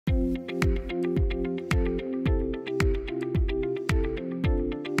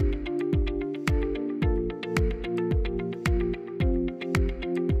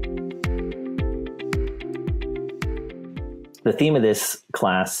the theme of this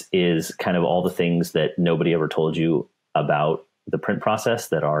class is kind of all the things that nobody ever told you about the print process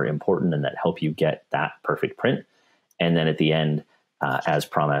that are important and that help you get that perfect print. And then at the end, as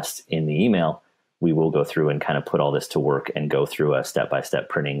promised in the email, we will go through and kind of put all this to work and go through a step-by-step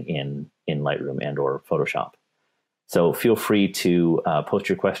printing in Lightroom and or Photoshop. So feel free to post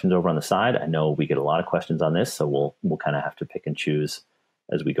your questions over on the side. I know we get a lot of questions on this, so we'll kind of have to pick and choose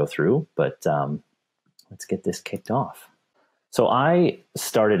as we go through. But let's get this kicked off. So I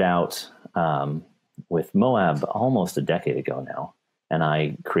started out with Moab almost a decade ago now, and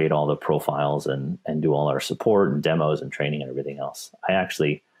I create all the profiles and do all our support and demos and training and everything else.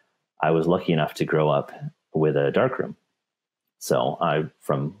 I was lucky enough to grow up with a darkroom. So I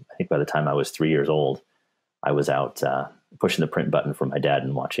think by the time I was 3 years old, I was out pushing the print button for my dad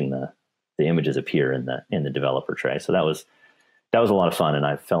and watching the images appear in the developer tray. So that was a lot of fun, and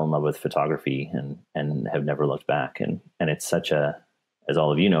I fell in love with photography and have never looked back. And it's such as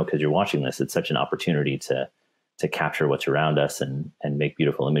all of you know, because you're watching this, it's such an opportunity to capture what's around us and make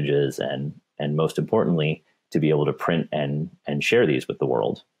beautiful images, and most importantly, to be able to print and share these with the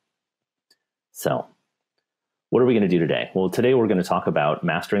world. So what are we going to do today? Well, today we're going to talk about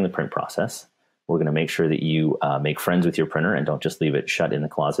mastering the print process. We're going to make sure that you make friends with your printer and don't just leave it shut in the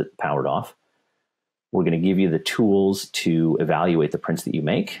closet, powered off. We're going to give you the tools to evaluate the prints that you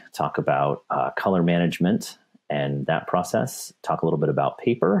make, talk about color management and that process, talk a little bit about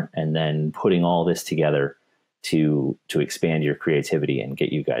paper, and then putting all this together to expand your creativity and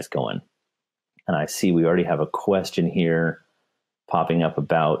get you guys going. And I see we already have a question here popping up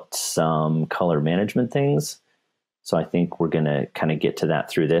about some color management things. So I think we're going to kind of get to that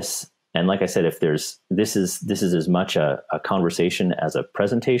through this. And like I said, this is as much a conversation as a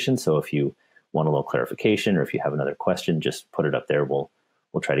presentation. So if you want a little clarification, or if you have another question, just put it up there. We'll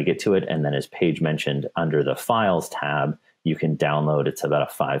try to get to it. And then as Paige mentioned, under the Files tab, you can download, it's about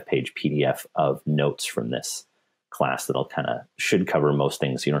a 5-page PDF of notes from this class that'll should cover most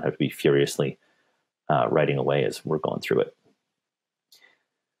things. So you don't have to be furiously writing away as we're going through it.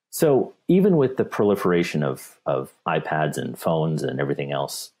 So even with the proliferation of iPads and phones and everything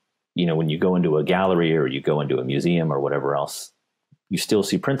else, when you go into a gallery or you go into a museum or whatever else, you still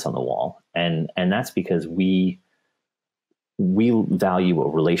see prints on the wall. And that's because we value a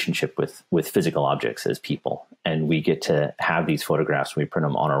relationship with physical objects as people. And we get to have these photographs when we print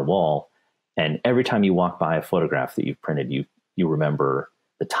them on our wall. And every time you walk by a photograph that you've printed, you remember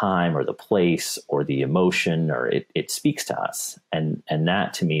the time or the place or the emotion, or it speaks to us. And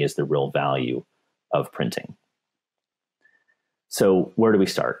that to me is the real value of printing. So where do we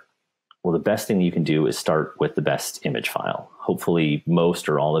start? Well, the best thing you can do is start with the best image file. Hopefully most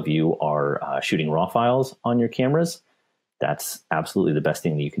or all of you are shooting RAW files on your cameras. That's absolutely the best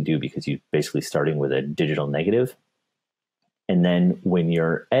thing that you can do, because you're basically starting with a digital negative. And then when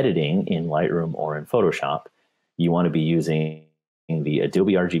you're editing in Lightroom or in Photoshop, you want to be using the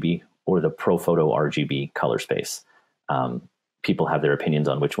Adobe RGB or the ProPhoto RGB color space. People have their opinions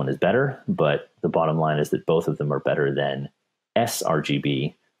on which one is better, but the bottom line is that both of them are better than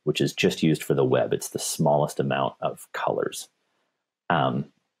sRGB, which is just used for the web. It's the smallest amount of colors.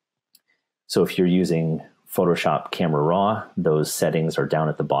 So if you're using Photoshop Camera Raw, those settings are down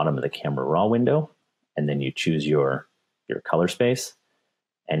at the bottom of the Camera Raw window, and then you choose your color space.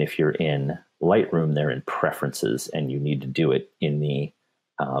 And if you're in Lightroom, they're in Preferences, and you need to do it in the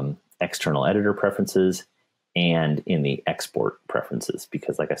External Editor Preferences and in the Export Preferences,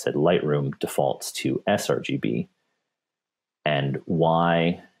 because like I said, Lightroom defaults to sRGB. And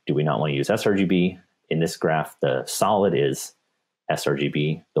why do we not want to use sRGB? In this graph, the solid is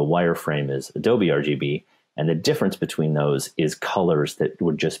sRGB, the wireframe is Adobe RGB, and the difference between those is colors that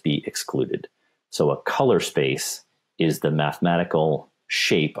would just be excluded. So a color space is the mathematical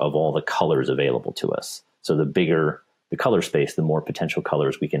shape of all the colors available to us. So the bigger the color space, the more potential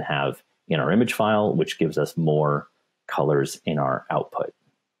colors we can have in our image file, which gives us more colors in our output.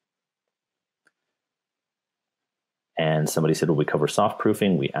 And somebody said, will we cover soft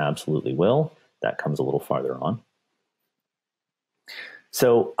proofing? We absolutely will. That comes a little farther on.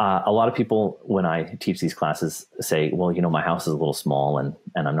 So a lot of people, when I teach these classes, say, well, my house is a little small and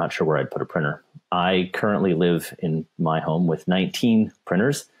I'm not sure where I'd put a printer. I currently live in my home with 19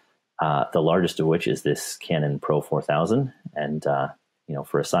 printers, the largest of which is this Canon Pro 4000. And,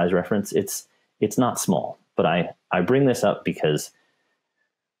 for a size reference, it's not small. But I bring this up because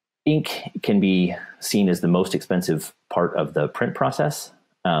ink can be seen as the most expensive part of the print process.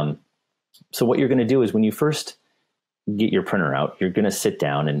 So what you're going to do is when you first get your printer out, you're going to sit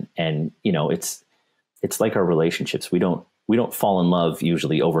down and it's like our relationships. We don't we don't fall in love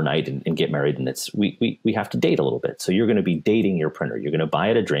usually overnight and get married, and we have to date a little bit. So you're going to be dating your printer. You're going to buy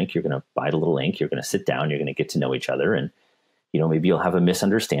it a drink. You're going to buy it a little ink. You're going to sit down. You're going to get to know each other, and maybe you'll have a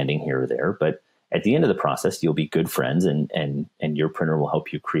misunderstanding here or there. But at the end of the process, you'll be good friends, and your printer will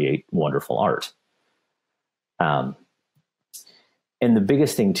help you create wonderful art. And the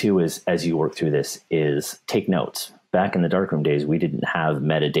biggest thing too is, as you work through this, is take notes. Back in the darkroom days, we didn't have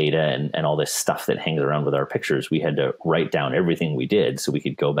metadata and all this stuff that hangs around with our pictures. We had to write down everything we did so we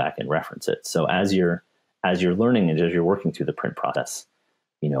could go back and reference it. So as you're learning and as you're working through the print process,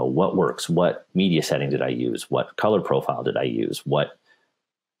 what works, what media setting did I use, what color profile did I use, what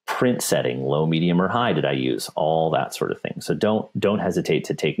print setting, low, medium, or high did I use, all that sort of thing. So don't hesitate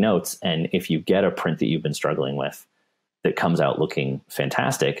to take notes. And if you get a print that you've been struggling with that comes out looking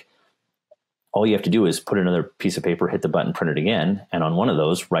fantastic, all you have to do is put another piece of paper, hit the button, print it again. And on one of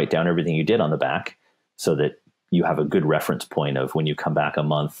those, write down everything you did on the back so that you have a good reference point of when you come back a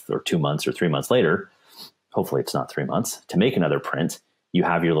month or 2 months or 3 months later, hopefully it's not 3 months, to make another print. You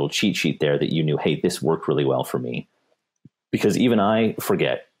have your little cheat sheet there that you knew, hey, this worked really well for me. Because even I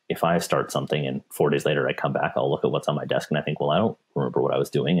forget, if I start something and 4 days later I come back, I'll look at what's on my desk and I think, well, I don't remember what I was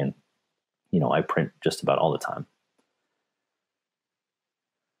doing. And, I print just about all the time.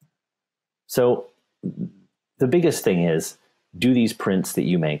 So the biggest thing is, do these prints that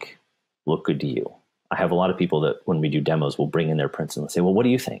you make look good to you? I have a lot of people that when we do demos will bring in their prints and they'll say, well, what do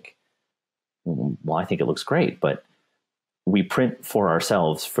you think? Well, I think it looks great, but we print for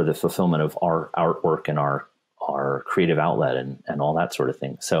ourselves for the fulfillment of our artwork and our creative outlet and all that sort of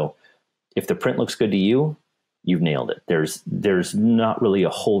thing. So if the print looks good to you, you've nailed it. There's not really a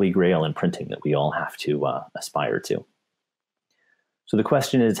holy grail in printing that we all have to aspire to. So the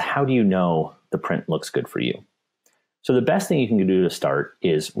question is, how do you know the print looks good for you? So the best thing you can do to start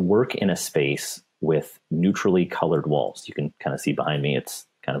is work in a space with neutrally colored walls. You can kind of see behind me, it's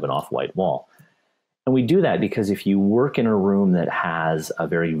kind of an off-white wall. And we do that because if you work in a room that has a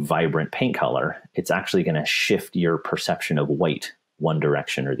very vibrant paint color, it's actually going to shift your perception of white one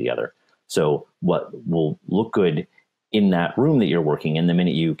direction or the other. So what will look good in that room that you're working in, the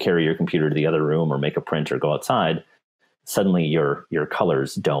minute you carry your computer to the other room or make a print or go outside, suddenly your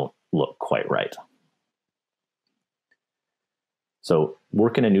colors don't look quite right. So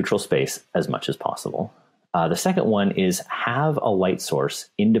work in a neutral space as much as possible. The second one is have a light source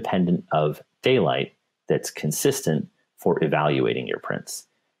independent of daylight that's consistent for evaluating your prints.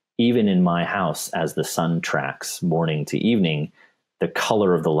 Even in my house, as the sun tracks morning to evening, the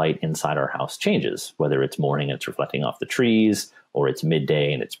color of the light inside our house changes, whether it's morning and it's reflecting off the trees, or it's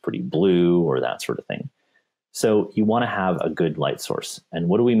midday and it's pretty blue, or that sort of thing. So you want to have a good light source. And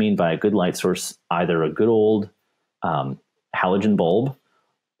what do we mean by a good light source? Either a good old halogen bulb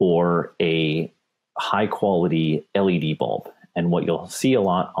or a high quality LED bulb. And what you'll see a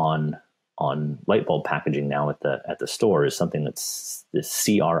lot on light bulb packaging now at the store is something that's this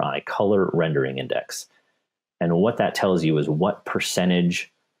CRI, color rendering index. And what that tells you is what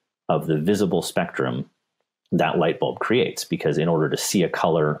percentage of the visible spectrum that light bulb creates. Because in order to see a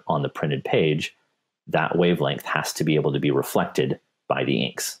color on the printed page, that wavelength has to be able to be reflected by the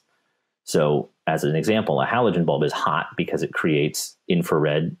inks. So as an example, a halogen bulb is hot because it creates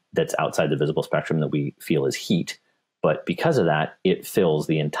infrared that's outside the visible spectrum that we feel is heat. But because of that, it fills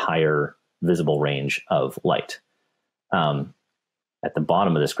the entire visible range of light. At the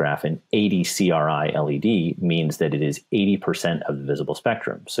bottom of this graph, an 80 CRI LED means that it is 80% of the visible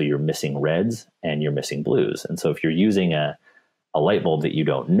spectrum. So you're missing reds and you're missing blues. And so if you're using a light bulb that you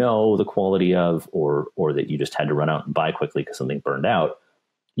don't know the quality of, or that you just had to run out and buy quickly because something burned out,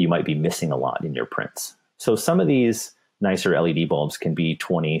 you might be missing a lot in your prints. So some of these nicer LED bulbs can be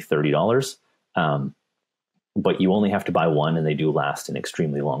 $20, $30, but you only have to buy one and they do last an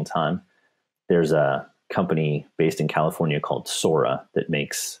extremely long time. There's a company based in California called Sora that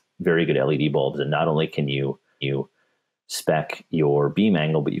makes very good LED bulbs. And not only can you spec your beam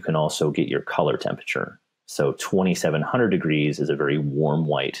angle, but you can also get your color temperature. So 2700 degrees is a very warm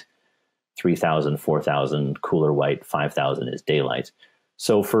white, 3000, 4000, cooler white, 5000 is daylight.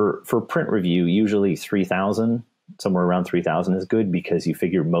 So for print review, usually 3000, somewhere around 3000 is good because you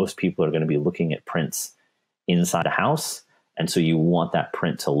figure most people are going to be looking at prints inside a house. And so you want that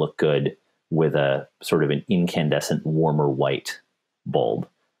print to look good with a sort of an incandescent, warmer white bulb.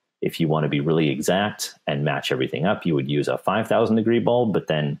 If you want to be really exact and match everything up, you would use a 5000 degree bulb, but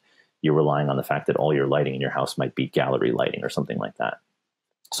then you're relying on the fact that all your lighting in your house might be gallery lighting or something like that.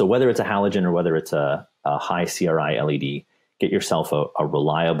 So whether it's a halogen or whether it's a high CRI LED, get yourself a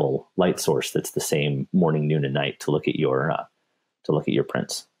reliable light source that's the same morning, noon, and night to look at your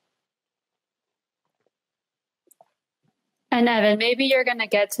prints. And Evan, maybe you're going to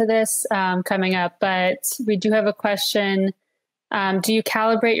get to this coming up, but we do have a question. Do you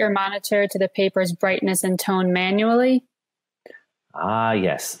calibrate your monitor to the paper's brightness and tone manually?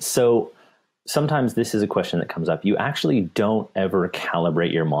 Yes. So sometimes this is a question that comes up. You actually don't ever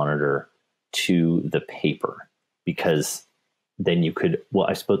calibrate your monitor to the paper, because then you could, well,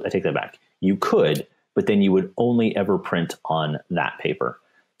 I suppose I take that back. You could, but then you would only ever print on that paper.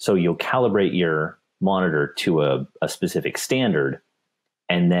 So you'll calibrate your monitor to a specific standard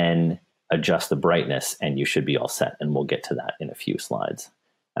and then adjust the brightness, and you should be all set. And we'll get to that in a few slides.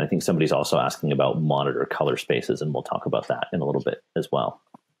 And I think somebody's also asking about monitor color spaces, and we'll talk about that in a little bit as well.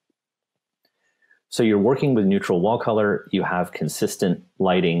 So you're working with neutral wall color, you have consistent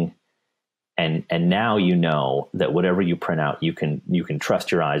lighting, and now you know that whatever you print out, you can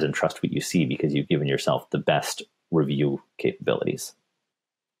trust your eyes and trust what you see, because you've given yourself the best review capabilities.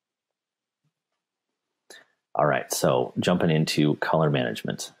 All right, so jumping into color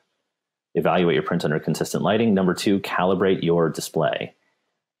management. Evaluate your print under consistent lighting. Number 2, calibrate your display.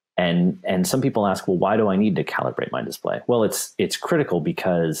 And some people ask, well, why do I need to calibrate my display? Well, it's critical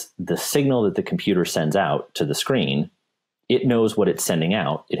because the signal that the computer sends out to the screen, it knows what it's sending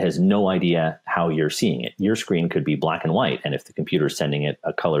out. It has no idea how you're seeing it. Your screen could be black and white, and if the computer is sending it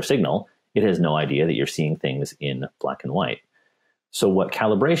a color signal, it has no idea that you're seeing things in black and white. So what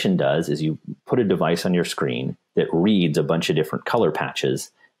calibration does is you put a device on your screen that reads a bunch of different color patches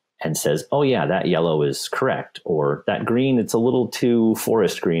and says, oh yeah, that yellow is correct, or that green, it's a little too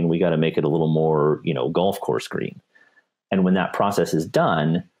forest green. We got to make it a little more, golf course green. And when that process is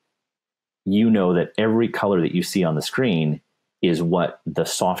done, you know that every color that you see on the screen is what the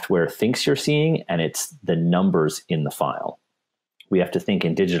software thinks you're seeing, and it's the numbers in the file. We have to think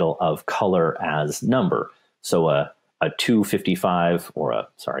in digital of color as number. So a 255 or a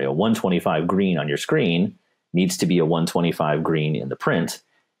 125 green on your screen needs to be a 125 green in the print.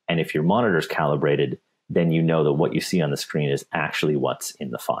 And if your monitor is calibrated, then you know that what you see on the screen is actually what's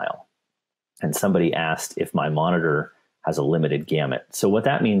in the file. And somebody asked if my monitor has a limited gamut. So what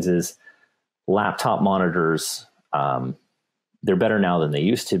that means is laptop monitors, they're better now than they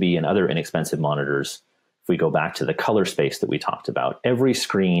used to be, and other inexpensive monitors. If we go back to the color space that we talked about, every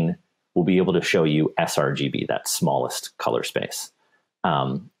screen will be able to show you sRGB, that smallest color space.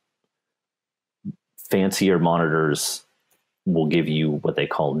 Fancier monitors will give you what they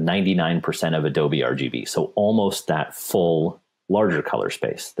call 99% of Adobe RGB. So almost that full larger color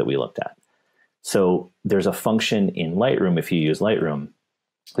space that we looked at. So there's a function in Lightroom, if you use Lightroom,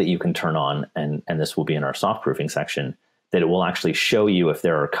 that you can turn on, and this will be in our soft proofing section, that it will actually show you if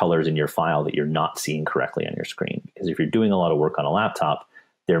there are colors in your file that you're not seeing correctly on your screen. Because if you're doing a lot of work on a laptop,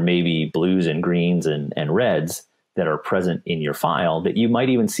 there may be blues and greens and reds that are present in your file that you might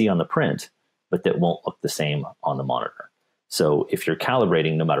even see on the print, but that won't look the same on the monitor. So if you're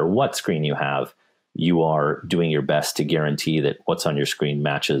calibrating, no matter what screen you have, you are doing your best to guarantee that what's on your screen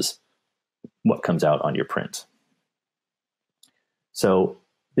matches what comes out on your print. So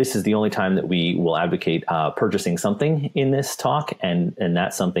this is the only time that we will advocate purchasing something in this talk, and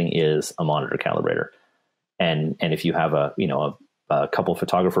that something is a monitor calibrator. And if you have a couple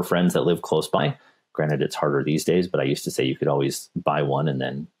photographer friends that live close by, granted it's harder these days, but I used to say you could always buy one and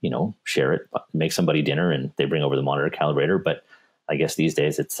then, share it, make somebody dinner and they bring over the monitor calibrator. But I guess these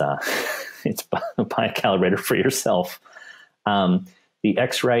days it's buy a calibrator for yourself. The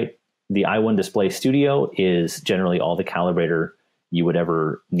X-Rite, the i1 Display Studio is generally all the calibrator you would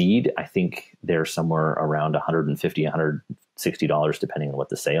ever need. I think they're somewhere around $150, $160, depending on what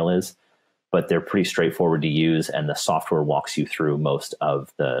the sale is. But they're pretty straightforward to use, and the software walks you through most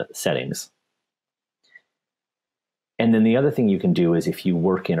of the settings. And then the other thing you can do is if you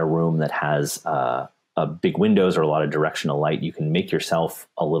work in a room that has big windows or a lot of directional light, you can make yourself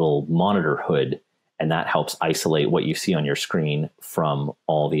a little monitor hood, and that helps isolate what you see on your screen from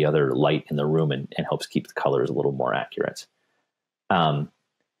all the other light in the room and helps keep the colors a little more accurate.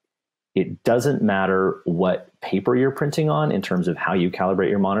 It doesn't matter what paper you're printing on in terms of how you calibrate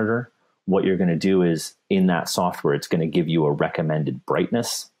your monitor. What you're going to do is in that software, it's going to give you a recommended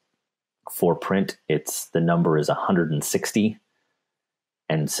brightness for print. The number is 160.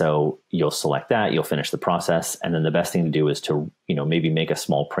 And so you'll select that, you'll finish the process. And then the best thing to do is to, maybe make a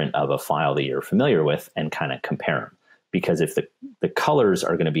small print of a file that you're familiar with and kind of compare them. Because if the colors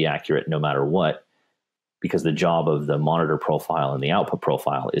are going to be accurate no matter what, because the job of the monitor profile and the output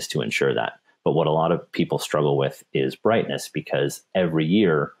profile is to ensure that. But what a lot of people struggle with is brightness, because every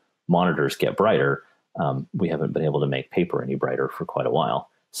year monitors get brighter. We haven't been able to make paper any brighter for quite a while.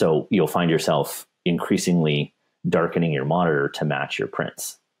 So you'll find yourself increasingly darkening your monitor to match your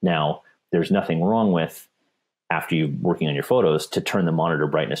prints. Now, there's nothing wrong with after you're working on your photos to turn the monitor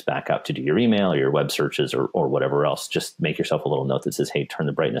brightness back up to do your email or your web searches or whatever else. Just make yourself a little note that says, hey, turn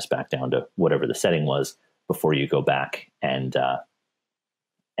the brightness back down to whatever the setting was before you go back and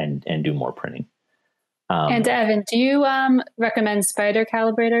do more printing. And Evan, do you recommend spider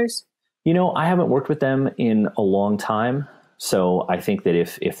calibrators? I haven't worked with them in a long time. So I think that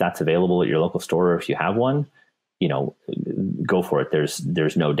if that's available at your local store, or if you have one, go for it.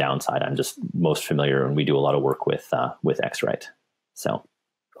 There's no downside. I'm just most familiar, and we do a lot of work with X-Rite. So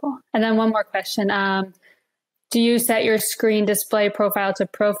cool. And then one more question. Do you set your screen display profile to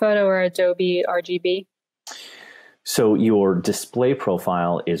ProPhoto or Adobe RGB? So your display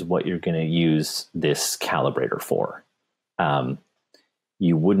profile is what you're going to use this calibrator for.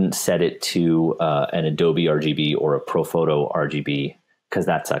 You wouldn't set it to an Adobe RGB or a ProPhoto RGB because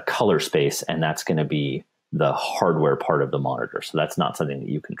that's a color space, and that's going to be the hardware part of the monitor. So that's not something that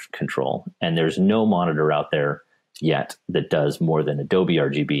you can control. And there's no monitor out there yet that does more than Adobe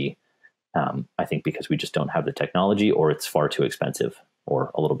RGB. I think because we just don't have the technology, or it's far too expensive,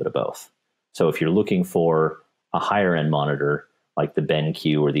 or a little bit of both. So if you're looking for a higher end monitor like the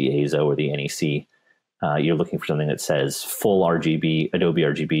BenQ or the AZO or the NEC, you're looking for something that says full RGB, Adobe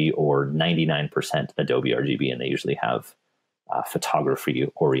RGB, or 99% Adobe RGB, and they usually have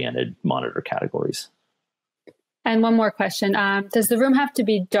photography-oriented monitor categories. And one more question. Does the room have to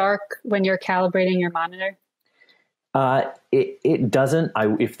be dark when you're calibrating your monitor? It doesn't.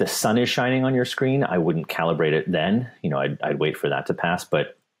 If the sun is shining on your screen, I wouldn't calibrate it then. I'd wait for that to pass.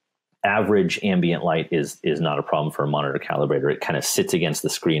 But average ambient light is not a problem for a monitor calibrator. It kind of sits against the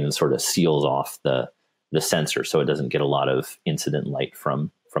screen and sort of seals off the sensor, so it doesn't get a lot of incident light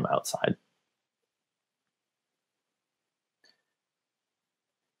from outside.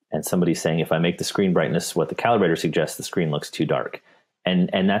 And somebody's saying, if I make the screen brightness what the calibrator suggests, the screen looks too dark.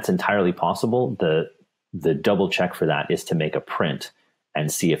 And that's entirely possible. The double check for that is to make a print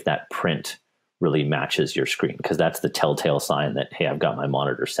and see if that print really matches your screen, because that's the telltale sign that, hey, I've got my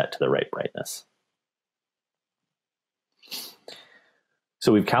monitor set to the right brightness.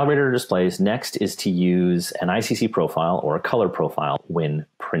 So we've calibrated our displays. Next is to use an ICC profile or a color profile when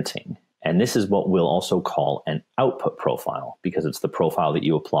printing. And this is what we'll also call an output profile, because it's the profile that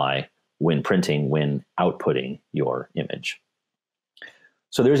you apply when printing, when outputting your image.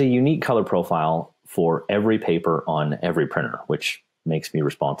 So there's a unique color profile for every paper on every printer, which makes me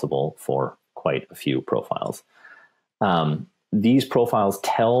responsible for quite a few profiles. These profiles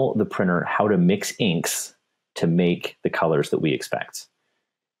tell the printer how to mix inks to make the colors that we expect.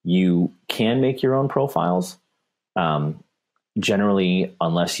 You can make your own profiles. Generally,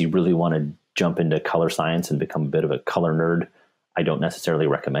 unless you really want to jump into color science and become a bit of a color nerd, I don't necessarily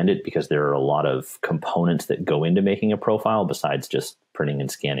recommend it, because there are a lot of components that go into making a profile besides just printing and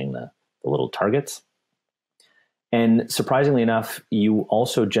scanning the little targets. And surprisingly enough, you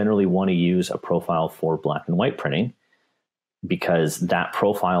also generally want to use a profile for black and white printing, because that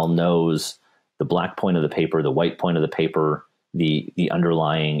profile knows the black point of the paper, the white point of the paper, the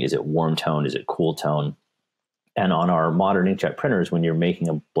underlying, is it warm tone, is it cool tone? And on our modern inkjet printers, when you're making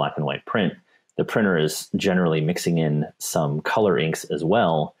a black and white print, the printer is generally mixing in some color inks as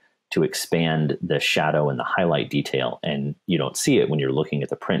well to expand the shadow and the highlight detail. And you don't see it when you're looking at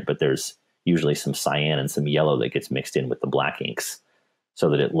the print, but there's usually some cyan and some yellow that gets mixed in with the black inks so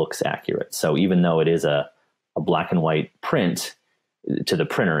that it looks accurate. So even though it is a black and white print, to the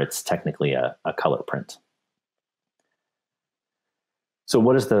printer, it's technically a color print. So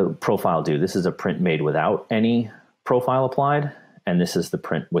what does the profile do? This is a print made without any profile applied, and this is the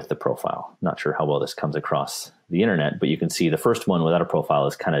print with the profile. Not sure how well this comes across the internet, but you can see the first one without a profile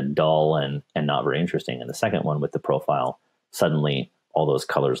is kind of dull and not very interesting. And the second one with the profile, suddenly all those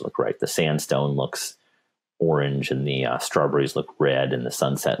colors look right. The sandstone looks orange, and the strawberries look red, and the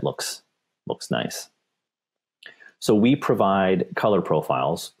sunset looks nice. So we provide color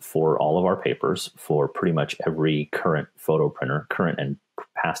profiles for all of our papers for pretty much every current photo printer, current and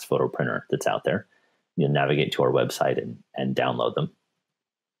past photo printer that's out there. You'll navigate to our website and download them.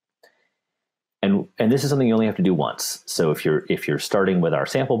 And this is something you only have to do once. So if you're starting with our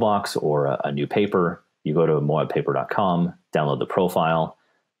sample box or a new paper, you go to moabpaper.com, download the profile.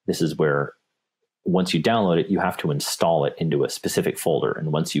 This is where, once you download it, you have to install it into a specific folder.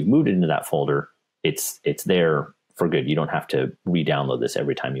 And once you've moved it into that folder, it's there for good. You don't have to re-download this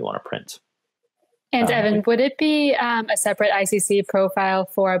every time you want to print. And Evan, would it be a separate ICC profile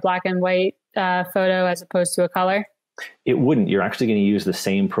for a black and white photo as opposed to a color? It wouldn't. You're actually going to use the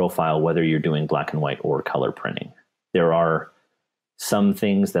same profile whether you're doing black and white or color printing. There are some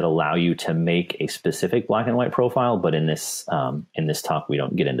things that allow you to make a specific black and white profile, but in this talk we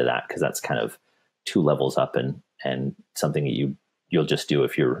don't get into that, because that's kind of two levels up and something that you'll just do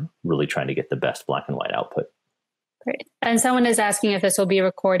if you're really trying to get the best black and white output. Great. And someone is asking if this will be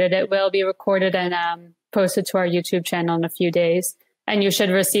recorded. It will be recorded and posted to our YouTube channel in a few days. And you should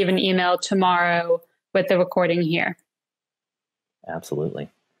receive an email tomorrow with the recording here. Absolutely.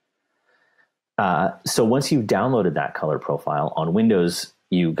 So once you've downloaded that color profile on Windows,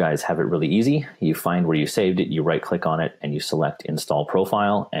 you guys have it really easy. You find where you saved it, you right click on it, and you select Install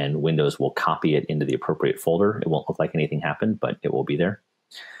Profile, and Windows will copy it into the appropriate folder. It won't look like anything happened, but it will be there.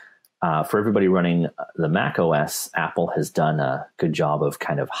 For everybody running the Mac OS, Apple has done a good job of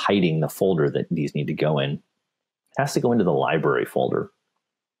kind of hiding the folder that these need to go in. It has to go into the library folder.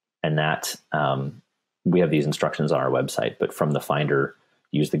 And that, we have these instructions on our website, but from the Finder,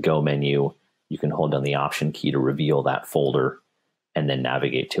 use the Go menu. You can hold down the Option key to reveal that folder and then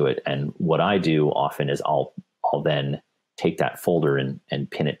navigate to it. And what I do often is I'll then take that folder and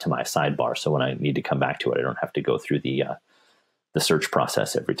pin it to my sidebar. So when I need to come back to it, I don't have to go through the search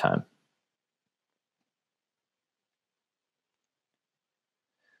process every time.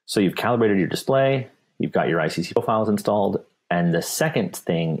 So you've calibrated your display, you've got your ICC profiles installed, and the second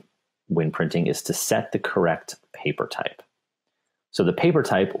thing when printing is to set the correct paper type. So the paper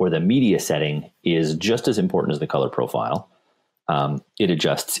type or the media setting is just as important as the color profile. It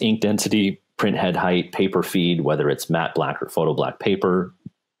adjusts ink density, print head height, paper feed, whether it's matte black or photo black paper.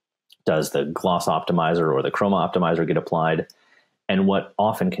 Does the gloss optimizer or the chroma optimizer get applied? And what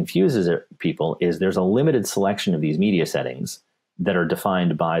often confuses people is there's a limited selection of these media settings that are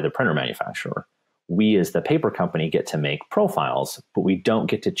defined by the printer manufacturer. We as the paper company get to make profiles, but we don't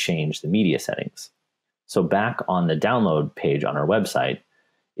get to change the media settings. So back on the download page on our website,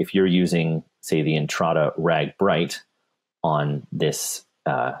 if you're using, say, the Intrada Rag Bright on this,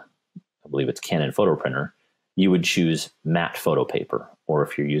 I believe it's Canon photo printer, you would choose matte photo paper. Or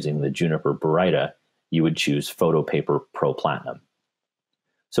if you're using the Juniper Baryta, you would choose photo paper Pro Platinum.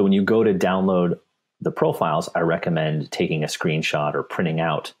 So when you go to download the profiles, I recommend taking a screenshot or printing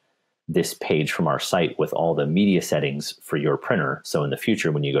out this page from our site with all the media settings for your printer. So in the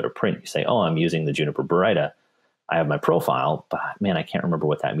future, when you go to print, you say, oh, I'm using the Juniper Baryta. I have my profile, but man, I can't remember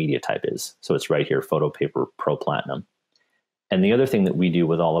what that media type is. So it's right here, Photo Paper Pro Platinum. And the other thing that we do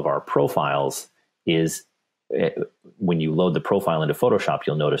with all of our profiles is when you load the profile into Photoshop,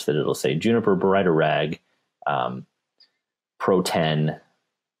 you'll notice that it'll say Juniper Baryta Rag, Pro 10,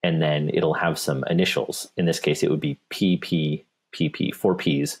 and then it'll have some initials. In this case, it would be PP, 4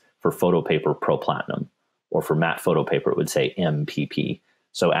 Ps for Photo Paper Pro Platinum, or for matte photo paper, it would say MPP.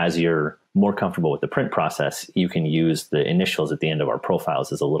 So as you're more comfortable with the print process, you can use the initials at the end of our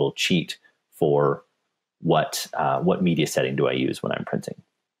profiles as a little cheat for what media setting do I use when I'm printing.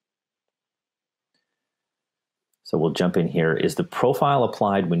 So we'll jump in here. Is the profile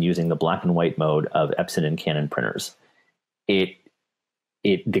applied when using the black and white mode of Epson and Canon printers?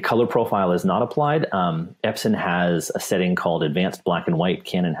 The color profile is not applied. Epson has a setting called Advanced Black and White.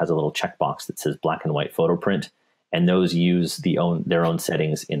 Canon has a little checkbox that says Black and White Photo Print, and those use their own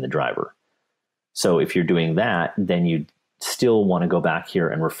settings in the driver. So if you're doing that, then you still want to go back here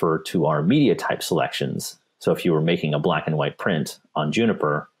and refer to our media type selections. So if you were making a black and white print on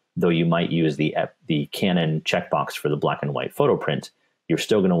Juniper, though you might use the Canon checkbox for the black and white photo print, you're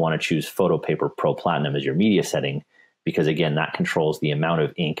still going to want to choose Photo Paper Pro Platinum as your media setting, because again, that controls the amount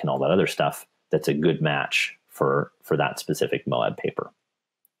of ink and all that other stuff that's a good match for that specific Moab paper.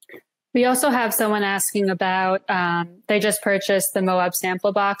 We also have someone asking about, they just purchased the Moab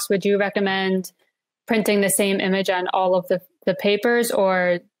Sample Box. Would you recommend printing the same image on all of the papers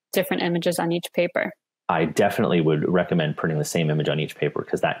or different images on each paper? I definitely would recommend printing the same image on each paper,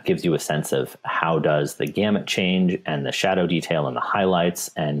 because that gives you a sense of how does the gamut change and the shadow detail and the highlights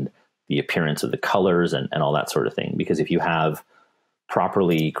and the appearance of the colors and all that sort of thing. Because if you have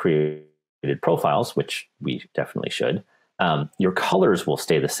properly created profiles, which we definitely should, your colors will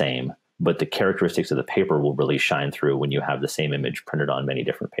stay the same, but the characteristics of the paper will really shine through when you have the same image printed on many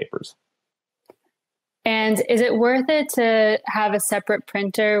different papers. And is it worth it to have a separate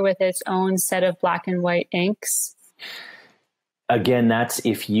printer with its own set of black and white inks? Again, that's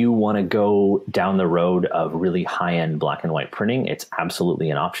if you want to go down the road of really high-end black and white printing, it's absolutely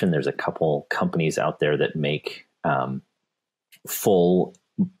an option. There's a couple companies out there that make full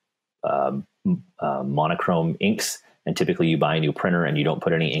monochrome inks. And typically you buy a new printer and you don't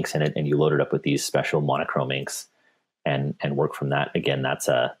put any inks in it and you load it up with these special monochrome inks and work from that. Again, that's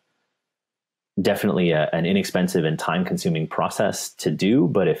definitely an inexpensive and time-consuming process to do.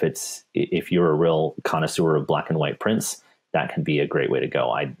 But if you're a real connoisseur of black and white prints, that can be a great way to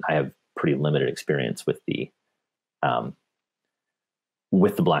go. I have pretty limited experience with the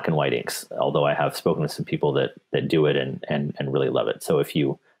with the black and white inks, although I have spoken with some people that do it and really love it. So if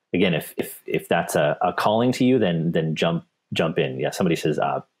you, again, if that's a calling to you, then jump in. Yeah. Somebody says,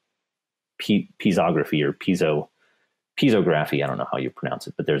 piezography or piezography. I don't know how you pronounce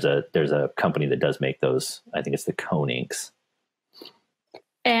it, but there's a company that does make those. I think it's the Cone inks.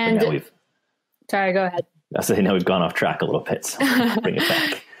 And sorry, go ahead. I say now we've gone off track a little bit, so bring it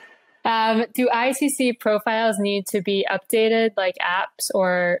back. Do ICC profiles need to be updated like apps,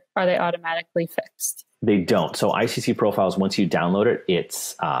 or are they automatically fixed? They don't. So ICC profiles, once you download it,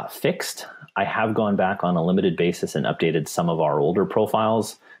 it's fixed. I have gone back on a limited basis and updated some of our older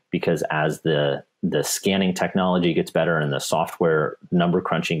profiles, because as the scanning technology gets better and the software number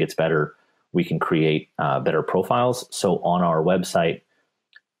crunching gets better, we can create better profiles. So on our website,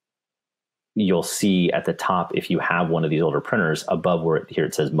 you'll see at the top, if you have one of these older printers, above where here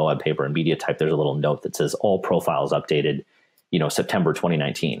it says Moab paper and media type, there's a little note that says all profiles updated, September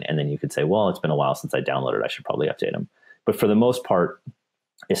 2019. And then you could say, well, it's been a while since I downloaded, I should probably update them. But for the most part,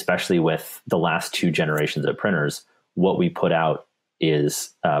 especially with the last 2 generations of printers, what we put out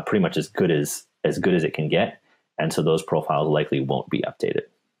is pretty much as good as it can get. And so those profiles likely won't be updated.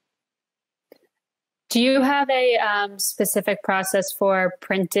 Do you have a specific process for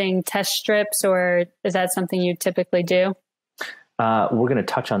printing test strips, or is that something you typically do? We're going to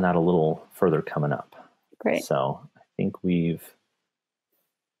touch on that a little further coming up. Great. So I think we've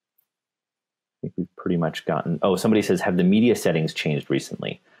pretty much gotten. Oh, somebody says, have the media settings changed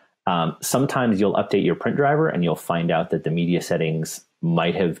recently? Sometimes you'll update your print driver and you'll find out that the media settings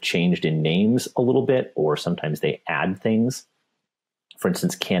might have changed in names a little bit, or sometimes they add things. For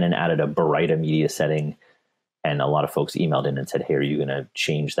instance, Canon added a Baryta media setting, and a lot of folks emailed in and said, hey, are you going to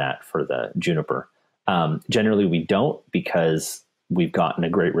change that for the Juniper? Generally, we don't, because we've gotten a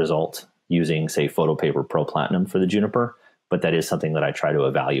great result using, say, Photo Paper Pro Platinum for the Juniper, but that is something that I try to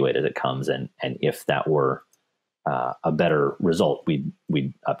evaluate as it comes, and if that were a better result,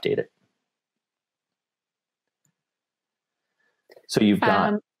 we'd update it. So you've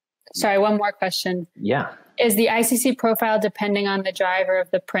got... sorry, one more question. Yeah. Is the ICC profile depending on the driver of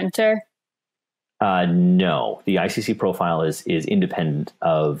the printer? No, the ICC profile is independent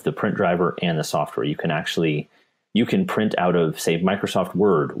of the print driver and the software. You can print out of, say, Microsoft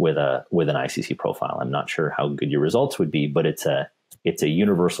Word with an ICC profile. I'm not sure how good your results would be, but it's a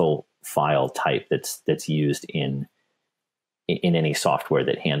universal file type that's used in any software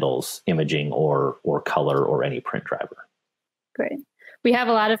that handles imaging or color or any print driver. Great. We have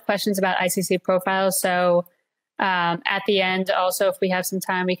a lot of questions about ICC profiles. So at the end, also, if we have some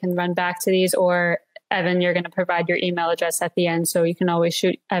time, we can run back to these, or Evan, you're going to provide your email address at the end. So you can always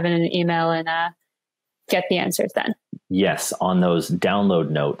shoot Evan an email and get the answers then. Yes. On those download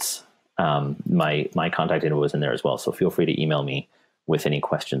notes, my contact info was in there as well. So feel free to email me with any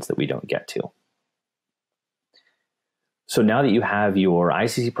questions that we don't get to. So now that you have your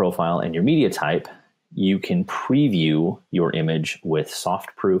ICC profile and your media type, you can preview your image with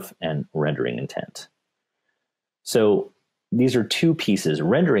soft proof and rendering intent. So these are 2 pieces.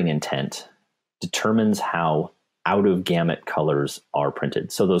 Rendering intent determines how out of gamut colors are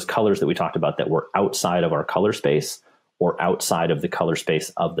printed. So those colors that we talked about that were outside of our color space or outside of the color space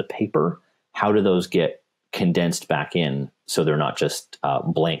of the paper, how do those get condensed back in so they're not just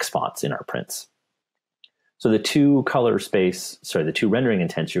blank spots in our prints? So the 2 rendering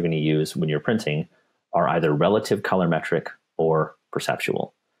intents you're going to use when you're printing are either relative colorimetric or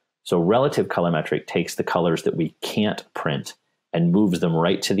perceptual. So relative colorimetric takes the colors that we can't print and moves them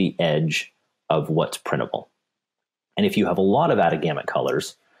right to the edge of what's printable. And if you have a lot of out of gamut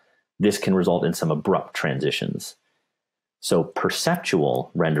colors, this can result in some abrupt transitions. So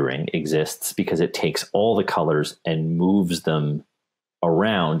perceptual rendering exists because it takes all the colors and moves them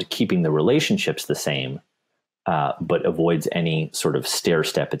around, keeping the relationships the same, but avoids any sort of stair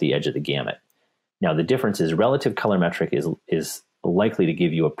step at the edge of the gamut. Now, the difference is relative colorimetric is likely to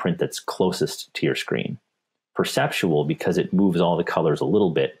give you a print that's closest to your screen. Perceptual, because it moves all the colors a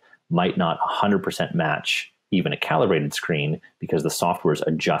little bit, might not 100% match even a calibrated screen because the software's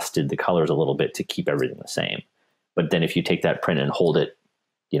adjusted the colors a little bit to keep everything the same. But then if you take that print and hold it,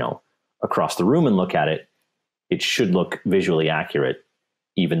 across the room and look at it, it should look visually accurate,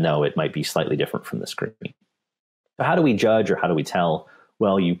 even though it might be slightly different from the screen. So how do we judge, or how do we tell?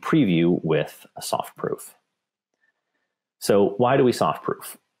 Well, you preview with a soft proof. So why do we soft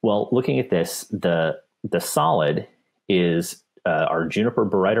proof? Well, looking at this, the solid is our Juniper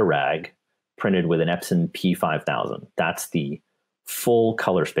Baryta rag printed with an Epson P5000. That's the full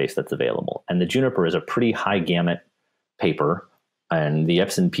color space that's available. And the Juniper is a pretty high gamut paper, and the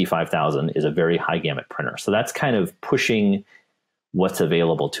Epson P5000 is a very high gamut printer. So that's kind of pushing what's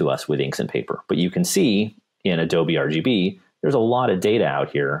available to us with inks and paper. But you can see in Adobe RGB, there's a lot of data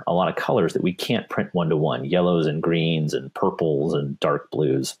out here, a lot of colors that we can't print one-to-one, yellows and greens and purples and dark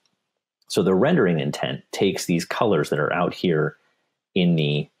blues. So the rendering intent takes these colors that are out here in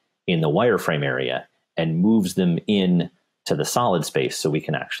the wireframe area and moves them in to the solid space so we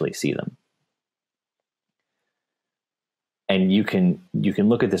can actually see them. And you can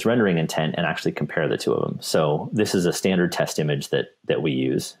look at this rendering intent and actually compare the two of them. So this is a standard test image that we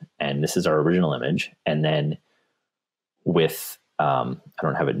use, and this is our original image. And then with, I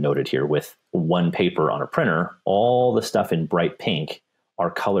don't have it noted here, with one paper on a printer, all the stuff in bright pink are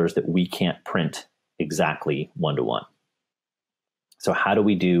colors that we can't print exactly one-to-one. So how do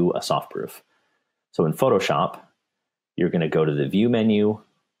we do a soft proof? So in Photoshop, you're going to go to the View menu,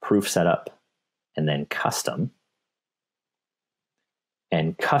 Proof Setup, and then Custom.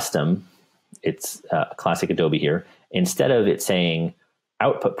 And Custom, it's classic Adobe here. Instead of it saying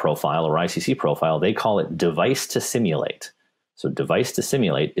Output Profile or ICC Profile, they call it Device to Simulate. So Device to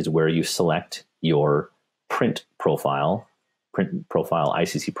Simulate is where you select your print profile,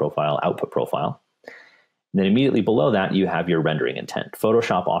 ICC profile, output profile. And then immediately below that, you have your rendering intent.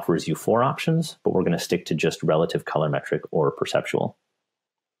 Photoshop offers you 4 options, but we're going to stick to just relative colorimetric or perceptual.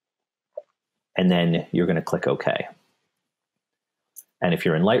 And then you're going to click OK. And if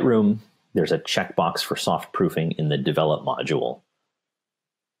you're in Lightroom, there's a checkbox for soft proofing in the Develop module,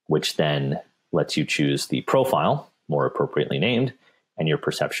 which then lets you choose the profile, more appropriately named, and your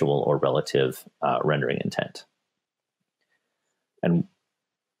perceptual or relative rendering intent. And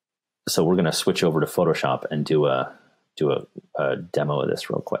so we're going to switch over to Photoshop and do a demo of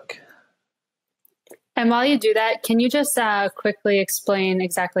this real quick. And while you do that, can you just quickly explain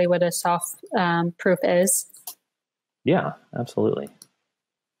exactly what a soft proof is? Yeah, absolutely.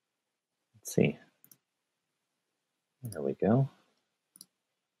 Let's see. There we go.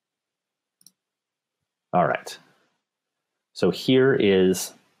 All right. So here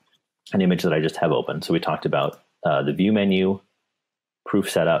is an image that I just have open. So we talked about the View menu, Proof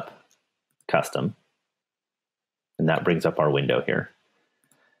Setup, Custom, and that brings up our window here.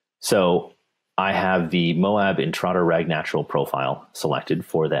 So I have the Moab Intrada Rag Natural profile selected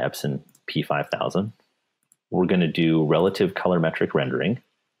for the Epson P5000. We're going to do relative colorimetric rendering.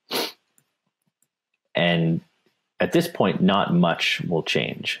 And at this point, not much will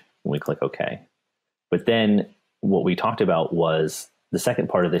change when we click OK. But then what we talked about was the second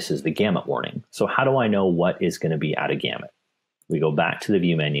part of this is the gamut warning. So how do I know what is going to be out of gamut? We go back to the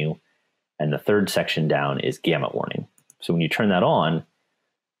View menu, and the third section down is gamut warning. So when you turn that on,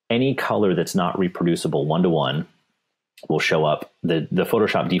 any color that's not reproducible one-to-one will show up. The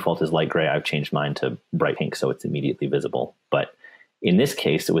Photoshop default is light gray. I've changed mine to bright pink, so it's immediately visible. But in this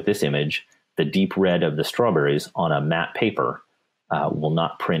case, with this image, the deep red of the strawberries on a matte paper will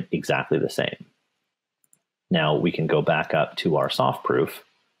not print exactly the same. Now we can go back up to our soft proof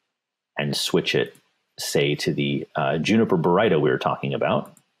and switch it, say, to the Juniper Baryta we were talking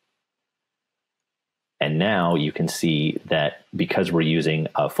about. And now you can see that because we're using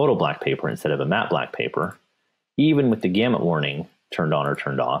a photo black paper instead of a matte black paper, even with the gamut warning turned on or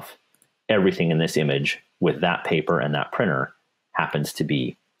turned off, everything in this image with that paper and that printer happens to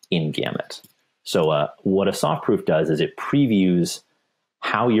be in gamut. So what a soft proof does is it previews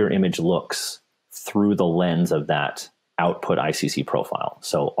how your image looks through the lens of that output ICC profile.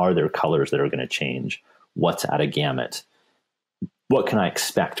 So are there colors that are going to change? What's out of gamut? What can I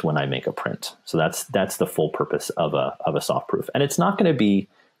expect when I make a print? So that's the full purpose of a soft proof. And it's not going to be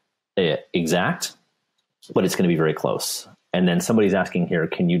exact, but it's going to be very close. And then somebody's asking here,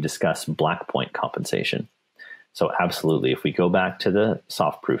 can you discuss black point compensation? So absolutely. If we go back to the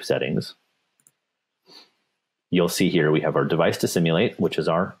soft proof settings, you'll see here we have our device to simulate, which is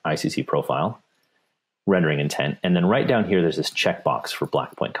our ICC profile, rendering intent. And then right down here, there's this checkbox for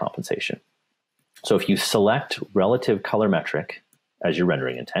black point compensation. So if you select relative colorimetric as your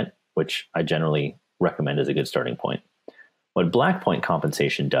rendering intent, which I generally recommend as a good starting point, what black point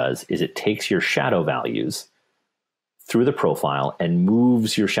compensation does is it takes your shadow values through the profile and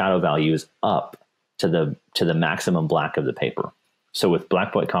moves your shadow values up to the maximum black of the paper. So with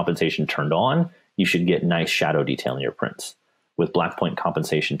black point compensation turned on, you should get nice shadow detail in your prints. With black point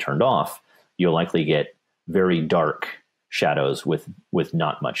compensation turned off, you'll likely get very dark shadows with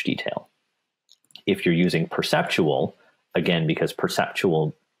not much detail. If you're using perceptual, again, because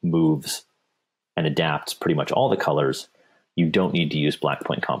perceptual moves and adapts pretty much all the colors, you don't need to use black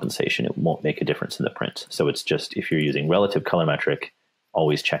point compensation. It won't make a difference in the print. So it's just, if you're using relative colorimetric,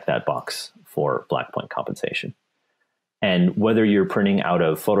 always check that box for black point compensation. And whether you're printing out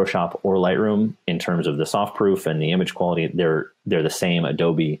of Photoshop or Lightroom, in terms of the soft proof and the image quality, they're the same.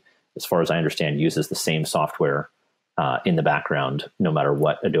 Adobe, as far as I understand, uses the same software in the background, no matter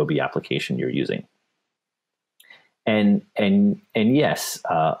what Adobe application you're using. And yes,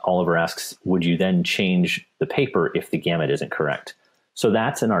 Oliver asks, would you then change the paper if the gamut isn't correct? So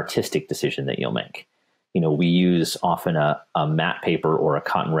that's an artistic decision that you'll make. We use often a matte paper or a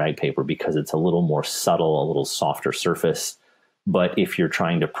cotton rag paper because it's a little more subtle, a little softer surface. But if you're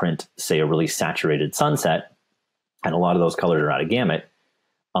trying to print, say, a really saturated sunset, and a lot of those colors are out of gamut,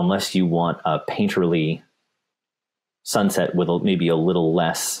 unless you want a painterly sunset with maybe a little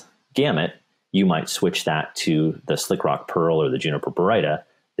less gamut, you might switch that to the Slick Rock Pearl or the Juniper Baryta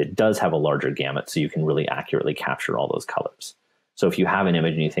that does have a larger gamut, so you can really accurately capture all those colors. So if you have an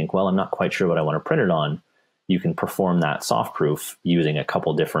image and you think, well, I'm not quite sure what I want to print it on, you can perform that soft proof using a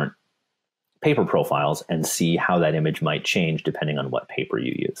couple different paper profiles and see how that image might change depending on what paper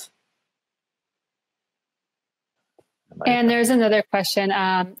you use. And there's another question.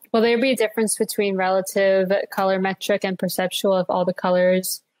 Will there be a difference between relative, colorimetric, and perceptual if all the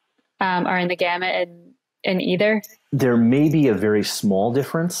colors are in the gamut in either? There may be a very small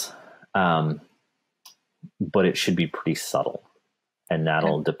difference, but it should be pretty subtle. And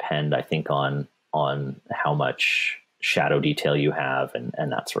that'll depend, I think, on how much shadow detail you have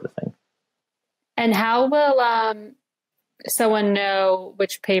and that sort of thing. And how will someone know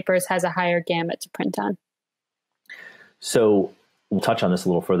which papers has a higher gamut to print on? So we'll touch on this a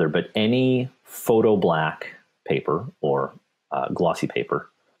little further, but any photo black paper or glossy paper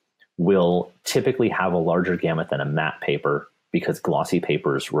will typically have a larger gamut than a matte paper because glossy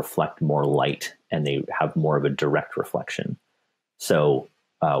papers reflect more light and they have more of a direct reflection. So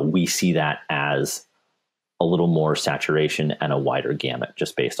we see that as a little more saturation and a wider gamut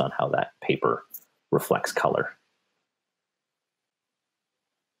just based on how that paper reflects color.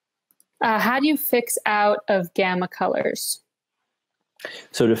 How do you fix out of gamma colors?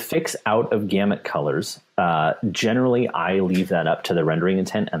 So to fix out of gamut colors, generally I leave that up to the rendering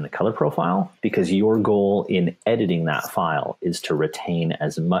intent and the color profile, because your goal in editing that file is to retain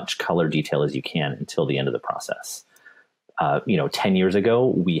as much color detail as you can until the end of the process. 10 years ago,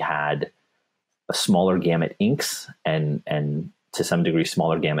 we had a smaller gamut inks and to some degree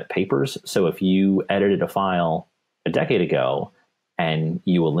smaller gamut papers. So if you edited a file a decade ago and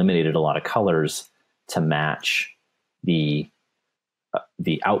you eliminated a lot of colors to match the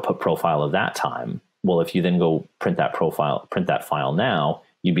output profile of that time, well, if you then go print that file now,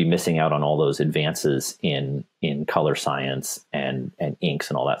 you'd be missing out on all those advances in color science and inks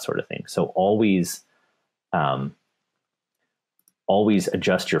and all that sort of thing. So always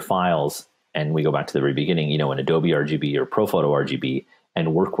adjust your files, and we go back to the very beginning, in Adobe RGB or ProPhoto RGB,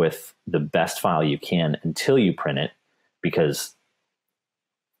 and work with the best file you can until you print it, because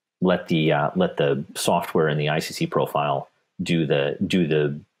let the software in the ICC profile do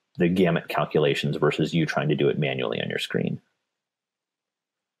the gamut calculations versus you trying to do it manually on your screen.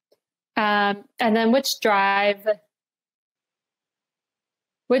 And then which drive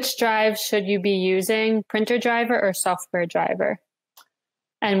should you be using, printer driver or software driver?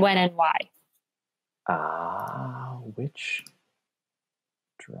 And when and why? Which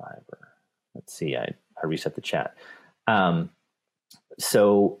driver? Let's see, I reset the chat.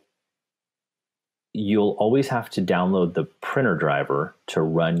 So you'll always have to download the printer driver to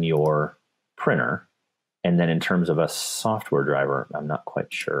run your printer. And then in terms of a software driver, I'm not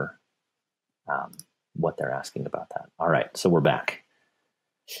quite sure what they're asking about that. All right, so we're back.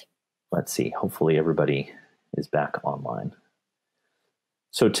 Let's see, hopefully everybody is back online.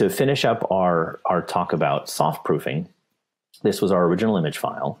 So to finish up our talk about soft proofing, this was our original image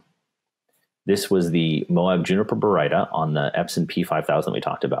file. This was the Moab Juniper Baryta on the Epson P5000 we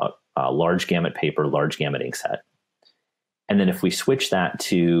talked about, large gamut paper, large gamut ink set. And then if we switch that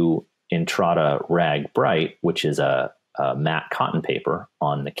to Intrada Rag Bright, which is a matte cotton paper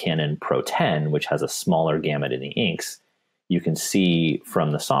on the Canon Pro 10, which has a smaller gamut in the inks, you can see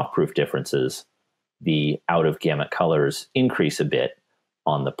from the soft proof differences, the out of gamut colors increase a bit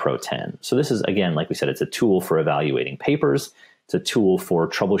on the Pro 10. So this is, again, like we said, it's a tool for evaluating papers. It's a tool for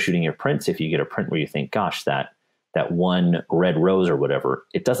troubleshooting your prints. If you get a print where you think, gosh, that one red rose or whatever,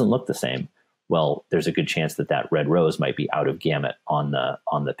 it doesn't look the same. Well, there's a good chance that red rose might be out of gamut on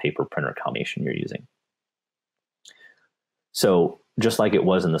the paper printer combination you're using. So just like it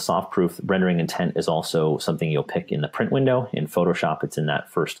was in the soft proof, rendering intent is also something you'll pick in the print window. In Photoshop, it's in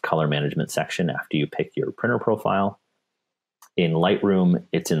that first color management section after you pick your printer profile. In Lightroom,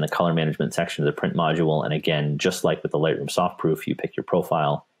 it's in the color management section of the print module. And again, just like with the Lightroom soft proof, you pick your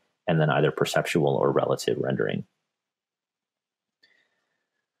profile and then either perceptual or relative rendering.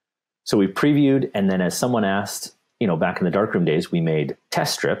 So we previewed, and then as someone asked, back in the darkroom days, we made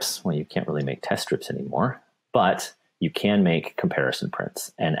test strips. Well, you can't really make test strips anymore, but you can make comparison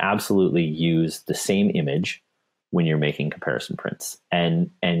prints and absolutely use the same image when you're making comparison prints.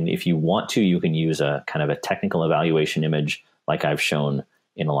 And if you want to, you can use a kind of a technical evaluation image like I've shown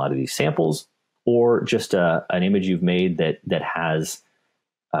in a lot of these samples, or just an image you've made that has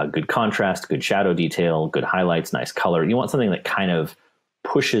good contrast, good shadow detail, good highlights, nice color. You want something that kind of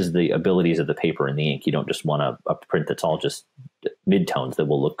pushes the abilities of the paper and the ink. You don't just want a print that's all just midtones that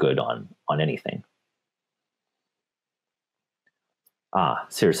will look good on anything.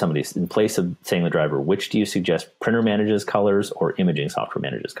 So here's somebody, in place of saying the driver, which do you suggest, printer manages colors or imaging software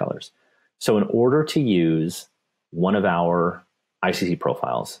manages colors? So in order to use one of our ICC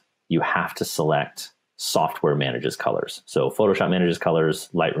profiles, you have to select software manages colors. So Photoshop manages colors,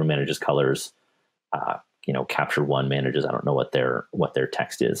 Lightroom manages colors, Capture One manages, I don't know what their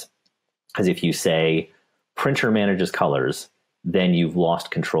text is. Because if you say printer manages colors, then you've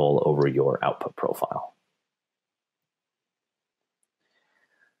lost control over your output profile.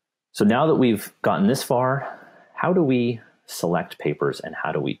 So now that we've gotten this far, how do we select papers and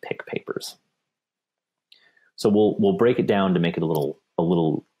how do we pick papers? So we'll break it down to make it a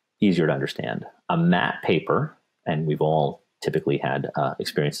little easier to understand. A matte paper, and we've all typically had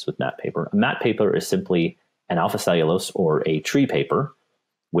experiences with matte paper. A matte paper is simply an alpha cellulose or a tree paper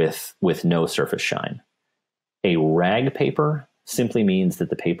with no surface shine. A rag paper simply means that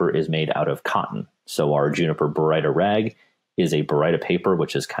the paper is made out of cotton. So our Juniper Baryta rag is a Baryta paper,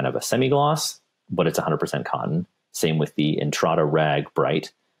 which is kind of a semi-gloss, but it's 100% cotton. Same with the Entrada Rag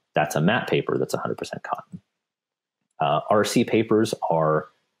Bright. That's a matte paper that's 100% cotton. RC papers are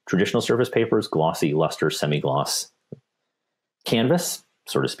traditional surface papers, glossy, luster, semi-gloss. Canvas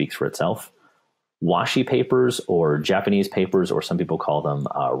sort of speaks for itself. Washi papers or Japanese papers, or some people call them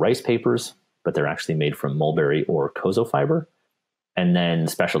rice papers, but they're actually made from mulberry or kozo fiber. And then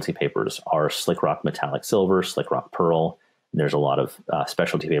specialty papers are Slick Rock Metallic Silver, Slick Rock Pearl. There's a lot of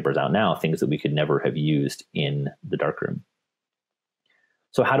specialty papers out now, things that we could never have used in the darkroom.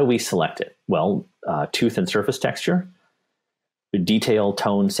 So how do we select it? Well, tooth and surface texture, detail,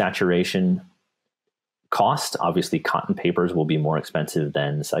 tone, saturation, cost. Obviously, cotton papers will be more expensive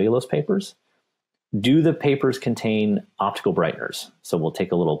than cellulose papers. Do the papers contain optical brighteners? So we'll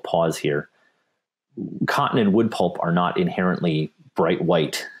take a little pause here. Cotton and wood pulp are not inherently bright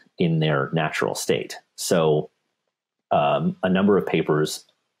white in their natural state. So a number of papers,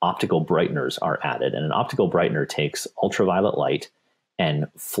 optical brighteners are added, and an optical brightener takes ultraviolet light and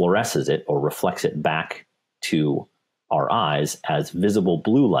fluoresces it or reflects it back to our eyes as visible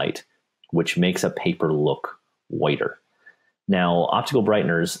blue light, which makes a paper look whiter. Now, optical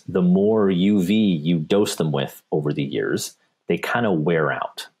brighteners, the more UV you dose them with over the years, they kind of wear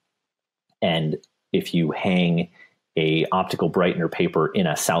out. And if you hang a optical brightener paper in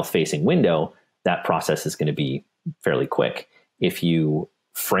a south-facing window, that process is going to be fairly quick. If you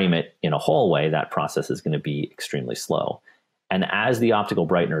frame it in a hallway, that process is going to be extremely slow. And as the optical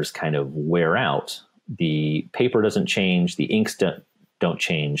brighteners kind of wear out, the paper doesn't change, the inks don't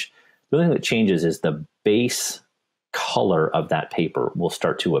change. The only thing that changes is the base color of that paper will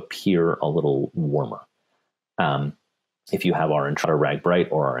start to appear a little warmer. If you have our Entrada Rag Bright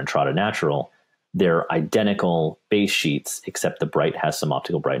or our Entrada Natural, they're identical base sheets, except the Bright has some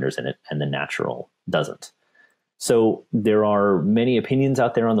optical brighteners in it and the Natural doesn't. So there are many opinions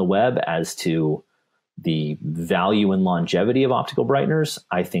out there on the web as to the value and longevity of optical brighteners.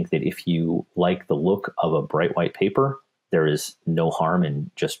 I think that if you like the look of a bright white paper, there is no harm in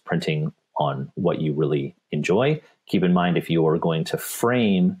just printing on what you really enjoy. Keep in mind, if you are going to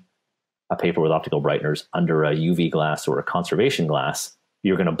frame a paper with optical brighteners under a UV glass or a conservation glass,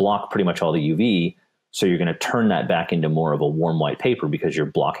 you're going to block pretty much all the UV. So you're going to turn that back into more of a warm white paper because you're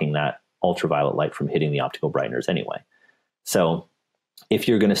blocking that ultraviolet light from hitting the optical brighteners anyway. So if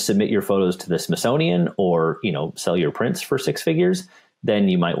you're going to submit your photos to the Smithsonian or, sell your prints for six figures, then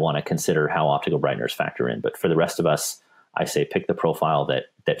you might want to consider how optical brighteners factor in. But for the rest of us, I say pick the profile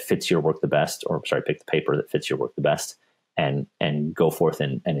that fits your work the best, or pick the paper that fits your work the best, and go forth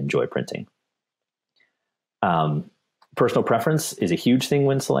and enjoy printing. Personal preference is a huge thing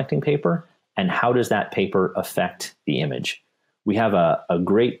when selecting paper. And how does that paper affect the image? We have a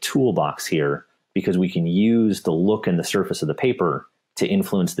great toolbox here because we can use the look and the surface of the paper to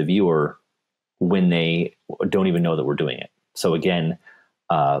influence the viewer when they don't even know that we're doing it. So again,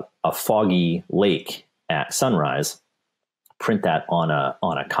 a foggy lake at sunrise, print that on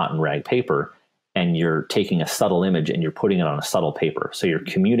a cotton rag paper, and you're taking a subtle image and you're putting it on a subtle paper. So you're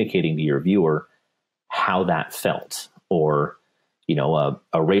communicating to your viewer how that felt. Or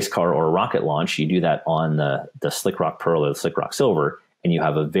a race car or a rocket launch, you do that on the Slick Rock Pearl or the Slick Rock Silver, and you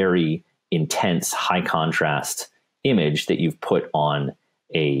have a very intense, high contrast image that you've put on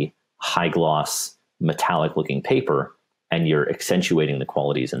a high gloss, metallic looking paper, and you're accentuating the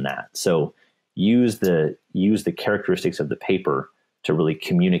qualities in that. So use the characteristics of the paper to really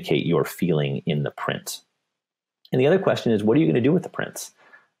communicate your feeling in the print. And the other question is, what are you going to do with the prints?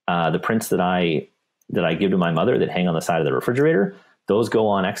 The prints that I give to my mother that hang on the side of the refrigerator, those go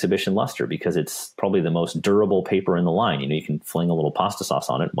on exhibition luster because it's probably the most durable paper in the line. You can fling a little pasta sauce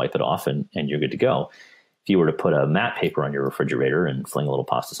on it, wipe it off, and you're good to go. If you were to put a matte paper on your refrigerator and fling a little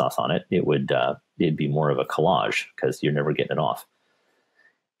pasta sauce on it, it'd be more of a collage because you're never getting it off.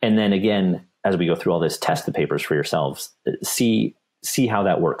 And then again, as we go through all this, test the papers for yourselves. See how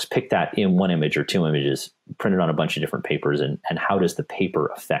that works. Pick that in one image or two images, print it on a bunch of different papers, and how does the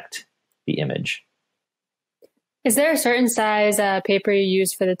paper affect the image? Is there a certain size paper you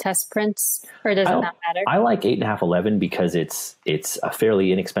use for the test prints, or does it not matter? I like 8.5/11 because it's a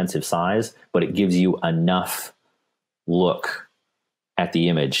fairly inexpensive size, but it gives you enough look at the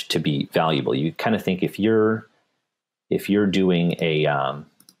image to be valuable. You kind of think if you're doing a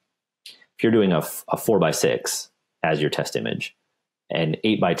 4x6 as your test image, and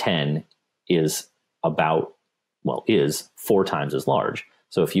 8x10 is 4 times as large.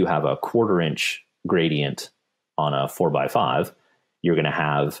 So if you have a 1/4 inch gradient on a 4x5, you're going to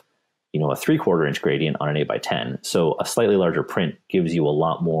have, a 3/4 inch gradient on an 8x10. So a slightly larger print gives you a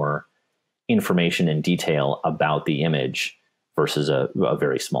lot more information and detail about the image versus a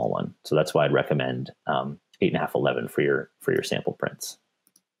very small one. So that's why I'd recommend 8.5/11 for your sample prints.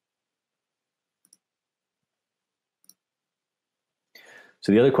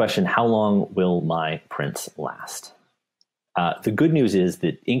 So the other question, how long will my prints last? The good news is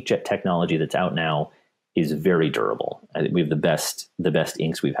that inkjet technology that's out now is very durable. I think we have the best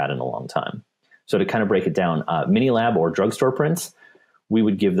inks we've had in a long time. So to kind of break it down, mini lab or drugstore prints, we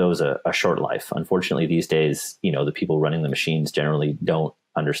would give those a short life. Unfortunately, these days, the people running the machines generally don't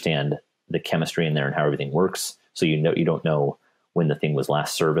understand the chemistry in there and how everything works. So you don't know when the thing was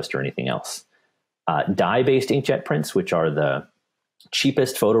last serviced or anything else. Dye-based inkjet prints, which are the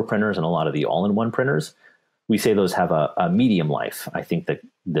cheapest photo printers and a lot of the all-in-one printers, we say those have a medium life. I think that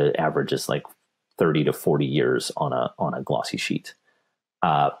the average is like 30 to 40 years on a glossy sheet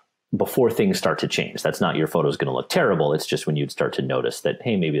before things start to change. That's not your photo's going to look terrible. It's just when you'd start to notice that,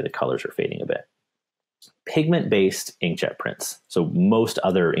 hey, maybe the colors are fading a bit. Pigment-based inkjet prints. So most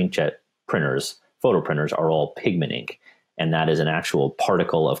other inkjet printers, photo printers, are all pigment ink, and that is an actual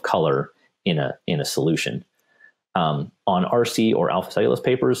particle of color in a solution. On RC or alpha cellulose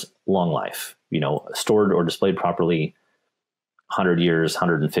papers, long life. Stored or displayed properly, 100 years,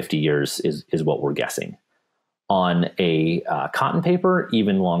 150 years is what we're guessing. On a cotton paper,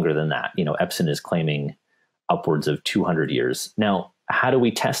 even longer than that. Epson is claiming upwards of 200 years. Now, how do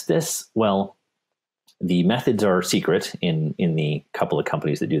we test this? Well, the methods are secret in the couple of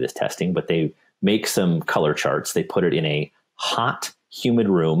companies that do this testing, but they make some color charts. They put it in a hot, humid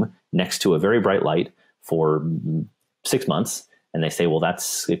room next to a very bright light for 6 months, and they say, well,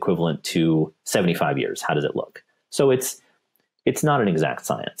 that's equivalent to 75 years. How does it look? So it's not an exact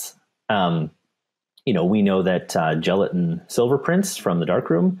science. We know that gelatin silver prints from the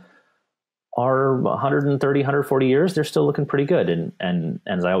darkroom are 130, 140 years. They're still looking pretty good. And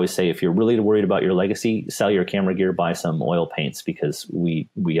as I always say, if you're really worried about your legacy, sell your camera gear, buy some oil paints, because we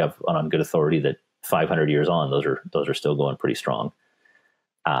have on good authority that 500 years on, those are still going pretty strong.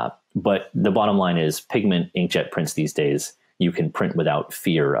 But the bottom line is, pigment inkjet prints these days, you can print without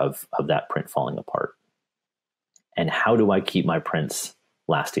fear of that print falling apart. And how do I keep my prints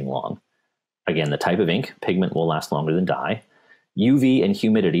lasting long? Again, the type of ink, pigment will last longer than dye. UV and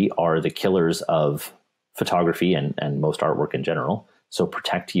humidity are the killers of photography and most artwork in general. So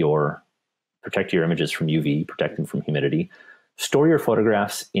protect your images from UV, protect them from humidity. Store your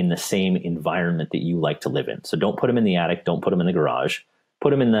photographs in the same environment that you like to live in. So don't put them in the attic, don't put them in the garage. Put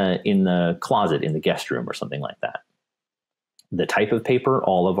them in the closet, in the guest room, or something like that. The type of paper,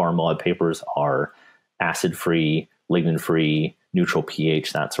 all of our Moab papers are acid-free, lignin-free, neutral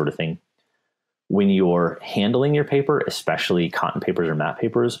pH, that sort of thing. When you're handling your paper, especially cotton papers or matte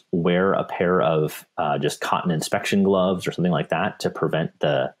papers, wear a pair of just cotton inspection gloves or something like that to prevent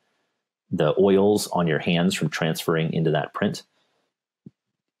the oils on your hands from transferring into that print.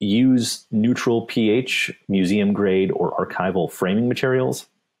 Use neutral pH, museum grade, or archival framing materials.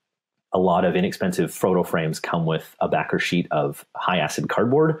 A lot of inexpensive photo frames come with a backer sheet of high acid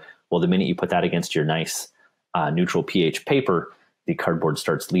cardboard. Well, the minute you put that against your nice neutral pH paper, the cardboard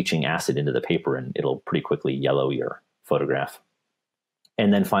starts leaching acid into the paper, and it'll pretty quickly yellow your photograph.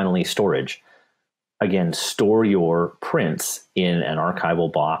 And then finally, storage. Again, store your prints in an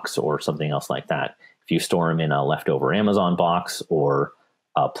archival box or something else like that. If you store them in a leftover Amazon box or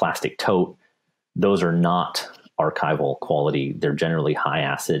a plastic tote, those are not archival quality. They're generally high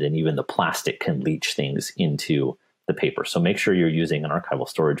acid, and even the plastic can leach things into the paper. So make sure you're using an archival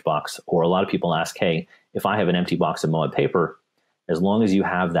storage box. Or a lot of people ask, hey, if I have an empty box of Moab paper, as long as you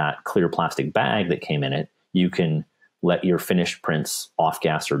have that clear plastic bag that came in it, you can let your finished prints off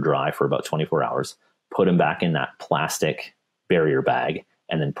gas or dry for about 24 hours, put them back in that plastic barrier bag,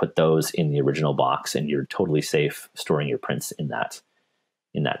 and then put those in the original box, and you're totally safe storing your prints in that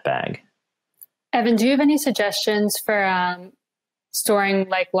bag. Evan, do you have any suggestions for storing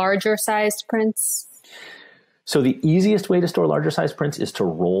like larger sized prints? So the easiest way to store larger size prints is to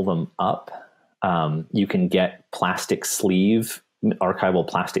roll them up. You can get archival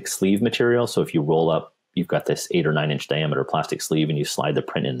plastic sleeve material. So if you roll up, you've got this 8 or 9 inch diameter plastic sleeve, and you slide the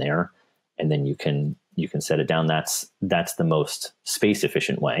print in there, and then you can set it down. That's the most space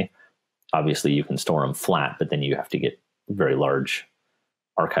efficient way. Obviously you can store them flat, but then you have to get very large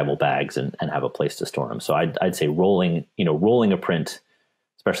archival bags and have a place to store them. So I'd say rolling a print,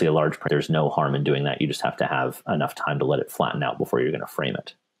 especially a large print, there's no harm in doing that. You just have to have enough time to let it flatten out before you're going to frame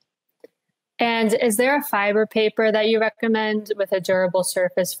it. And is there a fiber paper that you recommend with a durable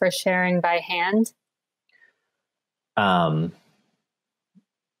surface for sharing by hand?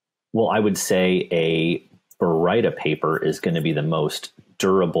 Well, I would say a Baryta paper is going to be the most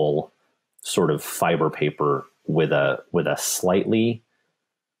durable sort of fiber paper with a slightly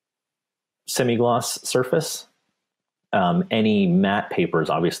semi-gloss surface. Any matte papers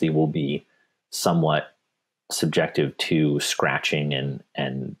obviously will be somewhat subjective to scratching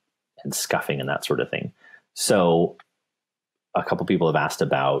and scuffing and that sort of thing. So a couple people have asked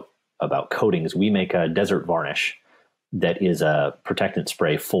about coatings. We make a desert varnish that is a protectant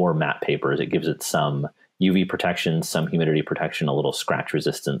spray for matte papers. It gives it some UV protection, some humidity protection, a little scratch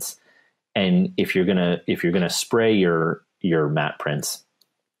resistance. And if you're gonna spray your matte prints,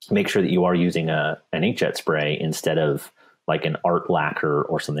 make sure that you are using an inkjet spray instead of like an art lacquer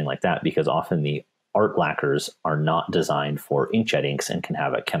or something like that, because often the art lacquers are not designed for inkjet inks and can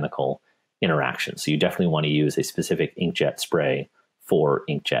have a chemical interaction. So you definitely want to use a specific inkjet spray for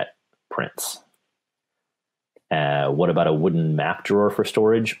inkjet prints. What about a wooden map drawer for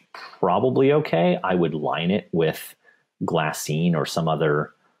storage? Probably okay. I would line it with glassine or some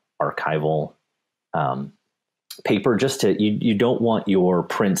other archival paper, just to, you don't want your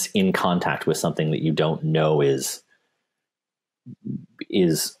prints in contact with something that you don't know is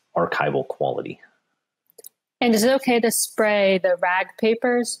archival quality. And is it okay to spray the rag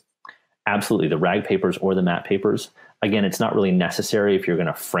papers? Absolutely. The rag papers or the matte papers. Again, it's not really necessary if you're going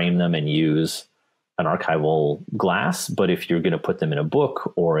to frame them and use an archival glass, but if you're going to put them in a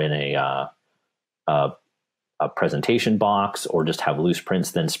book or in a presentation box or just have loose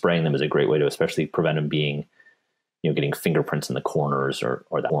prints, then spraying them is a great way to especially prevent them being, getting fingerprints in the corners or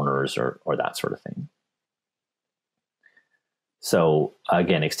that sort of thing. So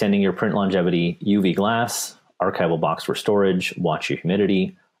again, extending your print longevity, UV glass, archival box for storage, watch your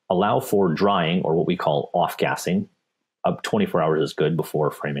humidity, allow for drying or what we call off-gassing. Up 24 hours is good before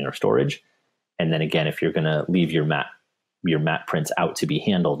framing or storage. And then again, if you're going to leave your matte prints out to be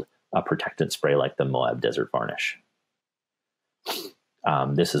handled, a protectant spray like the Moab Desert Varnish.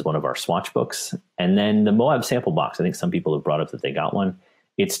 This is one of our swatch books. And then the Moab Sample Box, I think some people have brought up that they got one.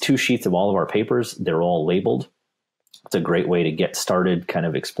 It's 2 sheets of all of our papers. They're all labeled. It's a great way to get started kind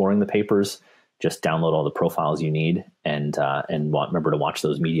of exploring the papers. Just download all the profiles you need and remember to watch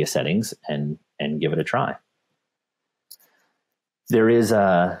those media settings and give it a try. There's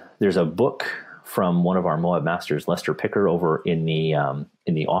a book from one of our Moab masters, Lester Picker, over in the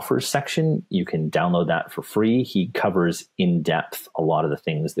offers section. You can download that for free. He covers in depth a lot of the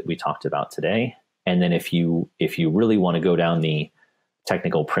things that we talked about today. And then if you really want to go down the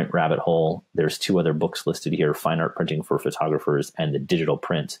technical print rabbit hole, there's 2 other books listed here: Fine Art Printing for Photographers and The Digital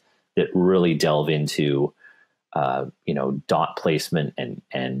Print, that really delve into dot placement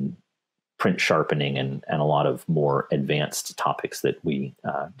and print sharpening and a lot of more advanced topics that we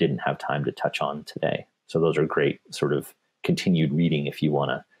didn't have time to touch on today. So those are great sort of continued reading if you want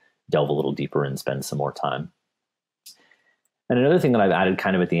to delve a little deeper and spend some more time. And another thing that I've added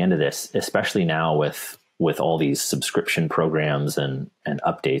kind of at the end of this, especially now with all these subscription programs and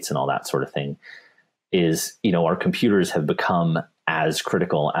updates and all that sort of thing, is, our computers have become as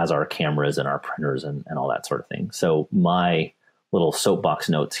critical as our cameras and our printers and all that sort of thing. So my little soapbox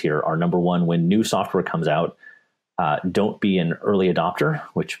notes here are: number one, when new software comes out, Don't be an early adopter,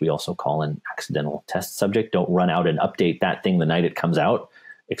 which we also call an accidental test subject. Don't run out and update that thing the night it comes out,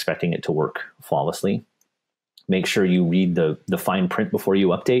 expecting it to work flawlessly. Make sure you read the fine print before you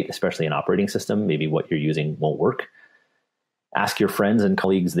update, especially an operating system. Maybe what you're using won't work. Ask your friends and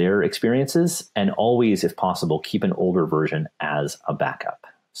colleagues their experiences, and always, if possible, keep an older version as a backup.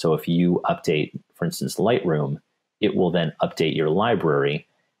 So if you update, for instance, Lightroom, it will then update your library,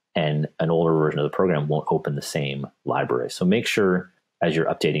 and an older version of the program won't open the same library. So make sure as you're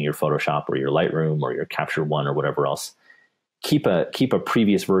updating your Photoshop or your Lightroom or your Capture One or whatever else, keep a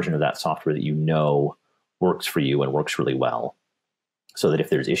previous version of that software that you know works for you and works really well, so that if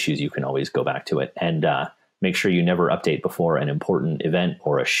there's issues, you can always go back to it. And make sure you never update before an important event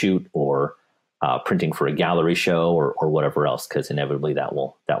or a shoot or printing for a gallery show or whatever else, because inevitably that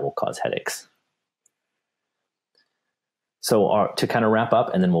will cause headaches. So to kind of wrap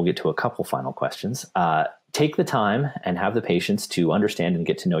up, and then we'll get to a couple final questions. Take the time and have the patience to understand and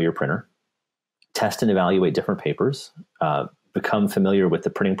get to know your printer. Test and evaluate different papers. Become familiar with the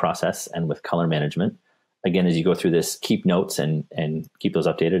printing process and with color management. Again, as you go through this, keep notes and keep those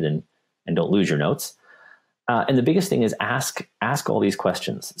updated and don't lose your notes. And the biggest thing is ask all these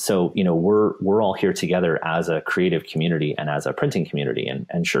questions. So, we're all here together as a creative community and as a printing community.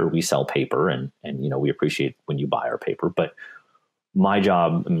 And sure, we sell paper and we appreciate when you buy our paper. But my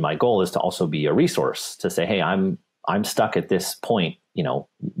job and my goal is to also be a resource to say, hey, I'm stuck at this point.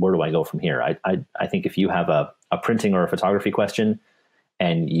 Where do I go from here? I think if you have a printing or a photography question,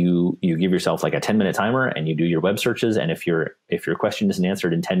 and you give yourself like a 10-minute timer and you do your web searches, and if your question isn't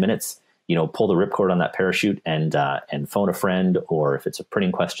answered in 10 minutes, pull the ripcord on that parachute and phone a friend, or if it's a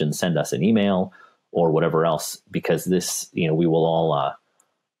printing question, send us an email or whatever else, because this, we will all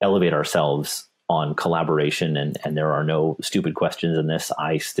elevate ourselves on collaboration, and there are no stupid questions in this.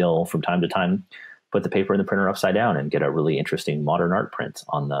 I still, from time to time, put the paper in the printer upside down and get a really interesting modern art print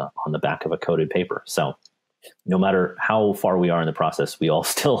on the back of a coated paper. So no matter how far we are in the process, we all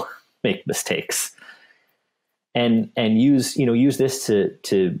still make mistakes, and use this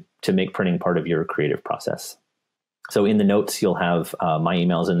to make printing part of your creative process. So in the notes, you'll have my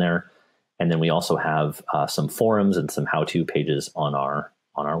emails in there. And then we also have some forums and some how-to pages on our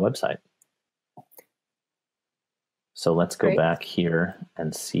website. So let's go back here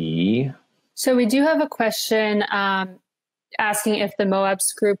and see. So we do have a question asking if the Moab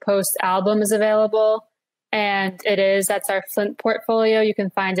Screw Post album is available. And it is. That's our Flint portfolio. You can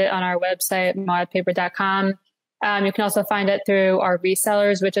find it on our website, moabpaper.com. You can also find it through our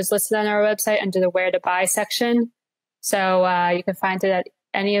resellers, which is listed on our website under the Where to Buy section. So you can find it at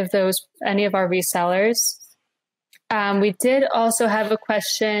any of our resellers. We did also have a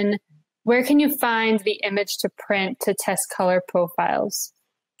question. Where can you find the image to print to test color profiles?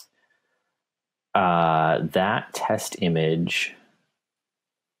 That test image,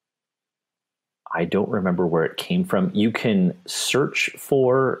 I don't remember where it came from. You can search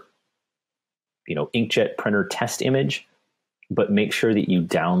for, inkjet printer test image, but make sure that you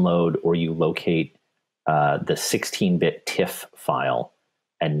download or you locate the 16-bit TIFF file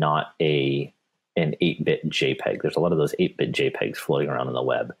and not an 8-bit JPEG. There's a lot of those 8-bit JPEGs floating around on the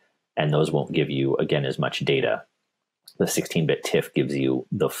web, and those won't give you, again, as much data. The 16-bit TIFF gives you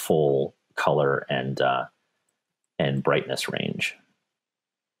the full color and brightness range.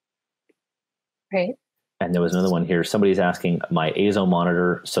 Right. And there was another one here. Somebody's asking, my ASO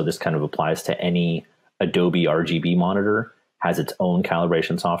monitor, so this kind of applies to any Adobe RGB monitor, has its own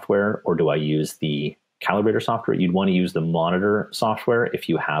calibration software, or do I use the calibrator software? You'd want to use the monitor software if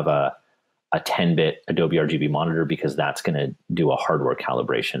you have a 10-bit Adobe RGB monitor, because that's going to do a hardware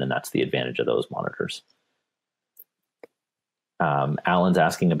calibration, and that's the advantage of those monitors. Alan's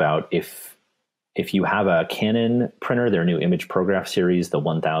asking about if you have a Canon printer, their new image prograph series, the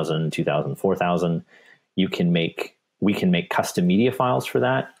 1000, 2000, 4000, we can make custom media files for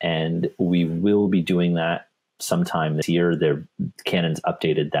that, and we will be doing that sometime this year. Canon's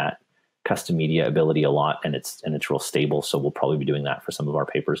updated that custom media ability a lot, and it's real stable. So we'll probably be doing that for some of our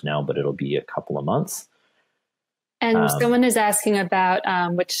papers now, but it'll be a couple of months. And someone is asking about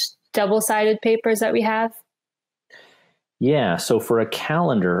which double-sided papers that we have. Yeah, so for a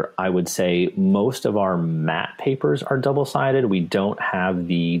calendar, I would say most of our matte papers are double-sided. We don't have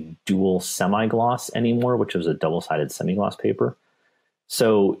the dual semi-gloss anymore, which was a double-sided semi-gloss paper.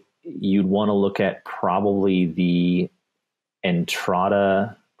 So you'd want to look at probably the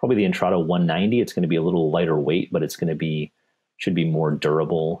Entrada 190. It's going to be a little lighter weight, but should be more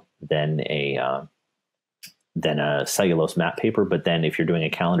durable than a cellulose matte paper. But then if you're doing a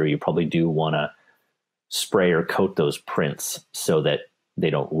calendar, you probably do want to spray or coat those prints so that they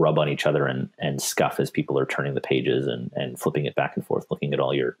don't rub on each other and scuff as people are turning the pages and flipping it back and forth, looking at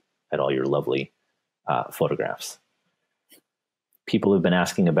all your lovely photographs. People have been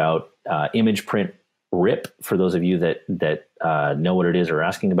asking about image print rip. For those of you that know what it is or are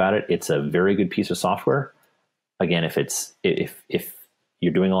asking about it, it's a very good piece of software. Again, if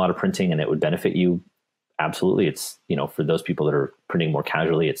you're doing a lot of printing and it would benefit you, absolutely. It's, for those people that are printing more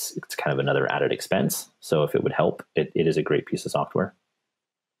casually, it's kind of another added expense. So if it would help, it is a great piece of software.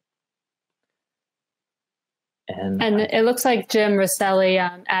 And it looks like Jim Rosselli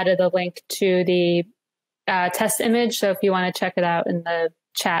added a link to the test image. So if you want to check it out in the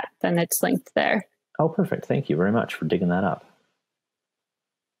chat, then it's linked there. Oh, perfect. Thank you very much for digging that up.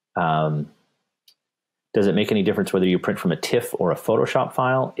 Does it make any difference whether you print from a TIFF or a Photoshop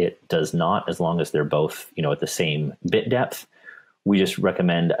file? It does not, as long as they're both, at the same bit depth. We just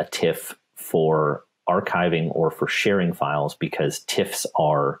recommend a TIFF for archiving or for sharing files, because TIFFs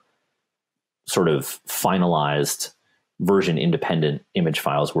are sort of finalized version independent image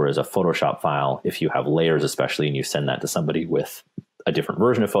files, whereas a Photoshop file, if you have layers especially and you send that to somebody with a different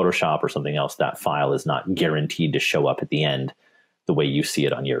version of Photoshop or something else, that file is not guaranteed to show up at the end the way you see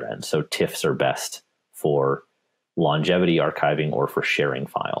it on your end. So TIFFs are best for longevity archiving or for sharing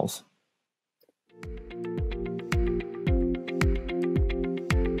files.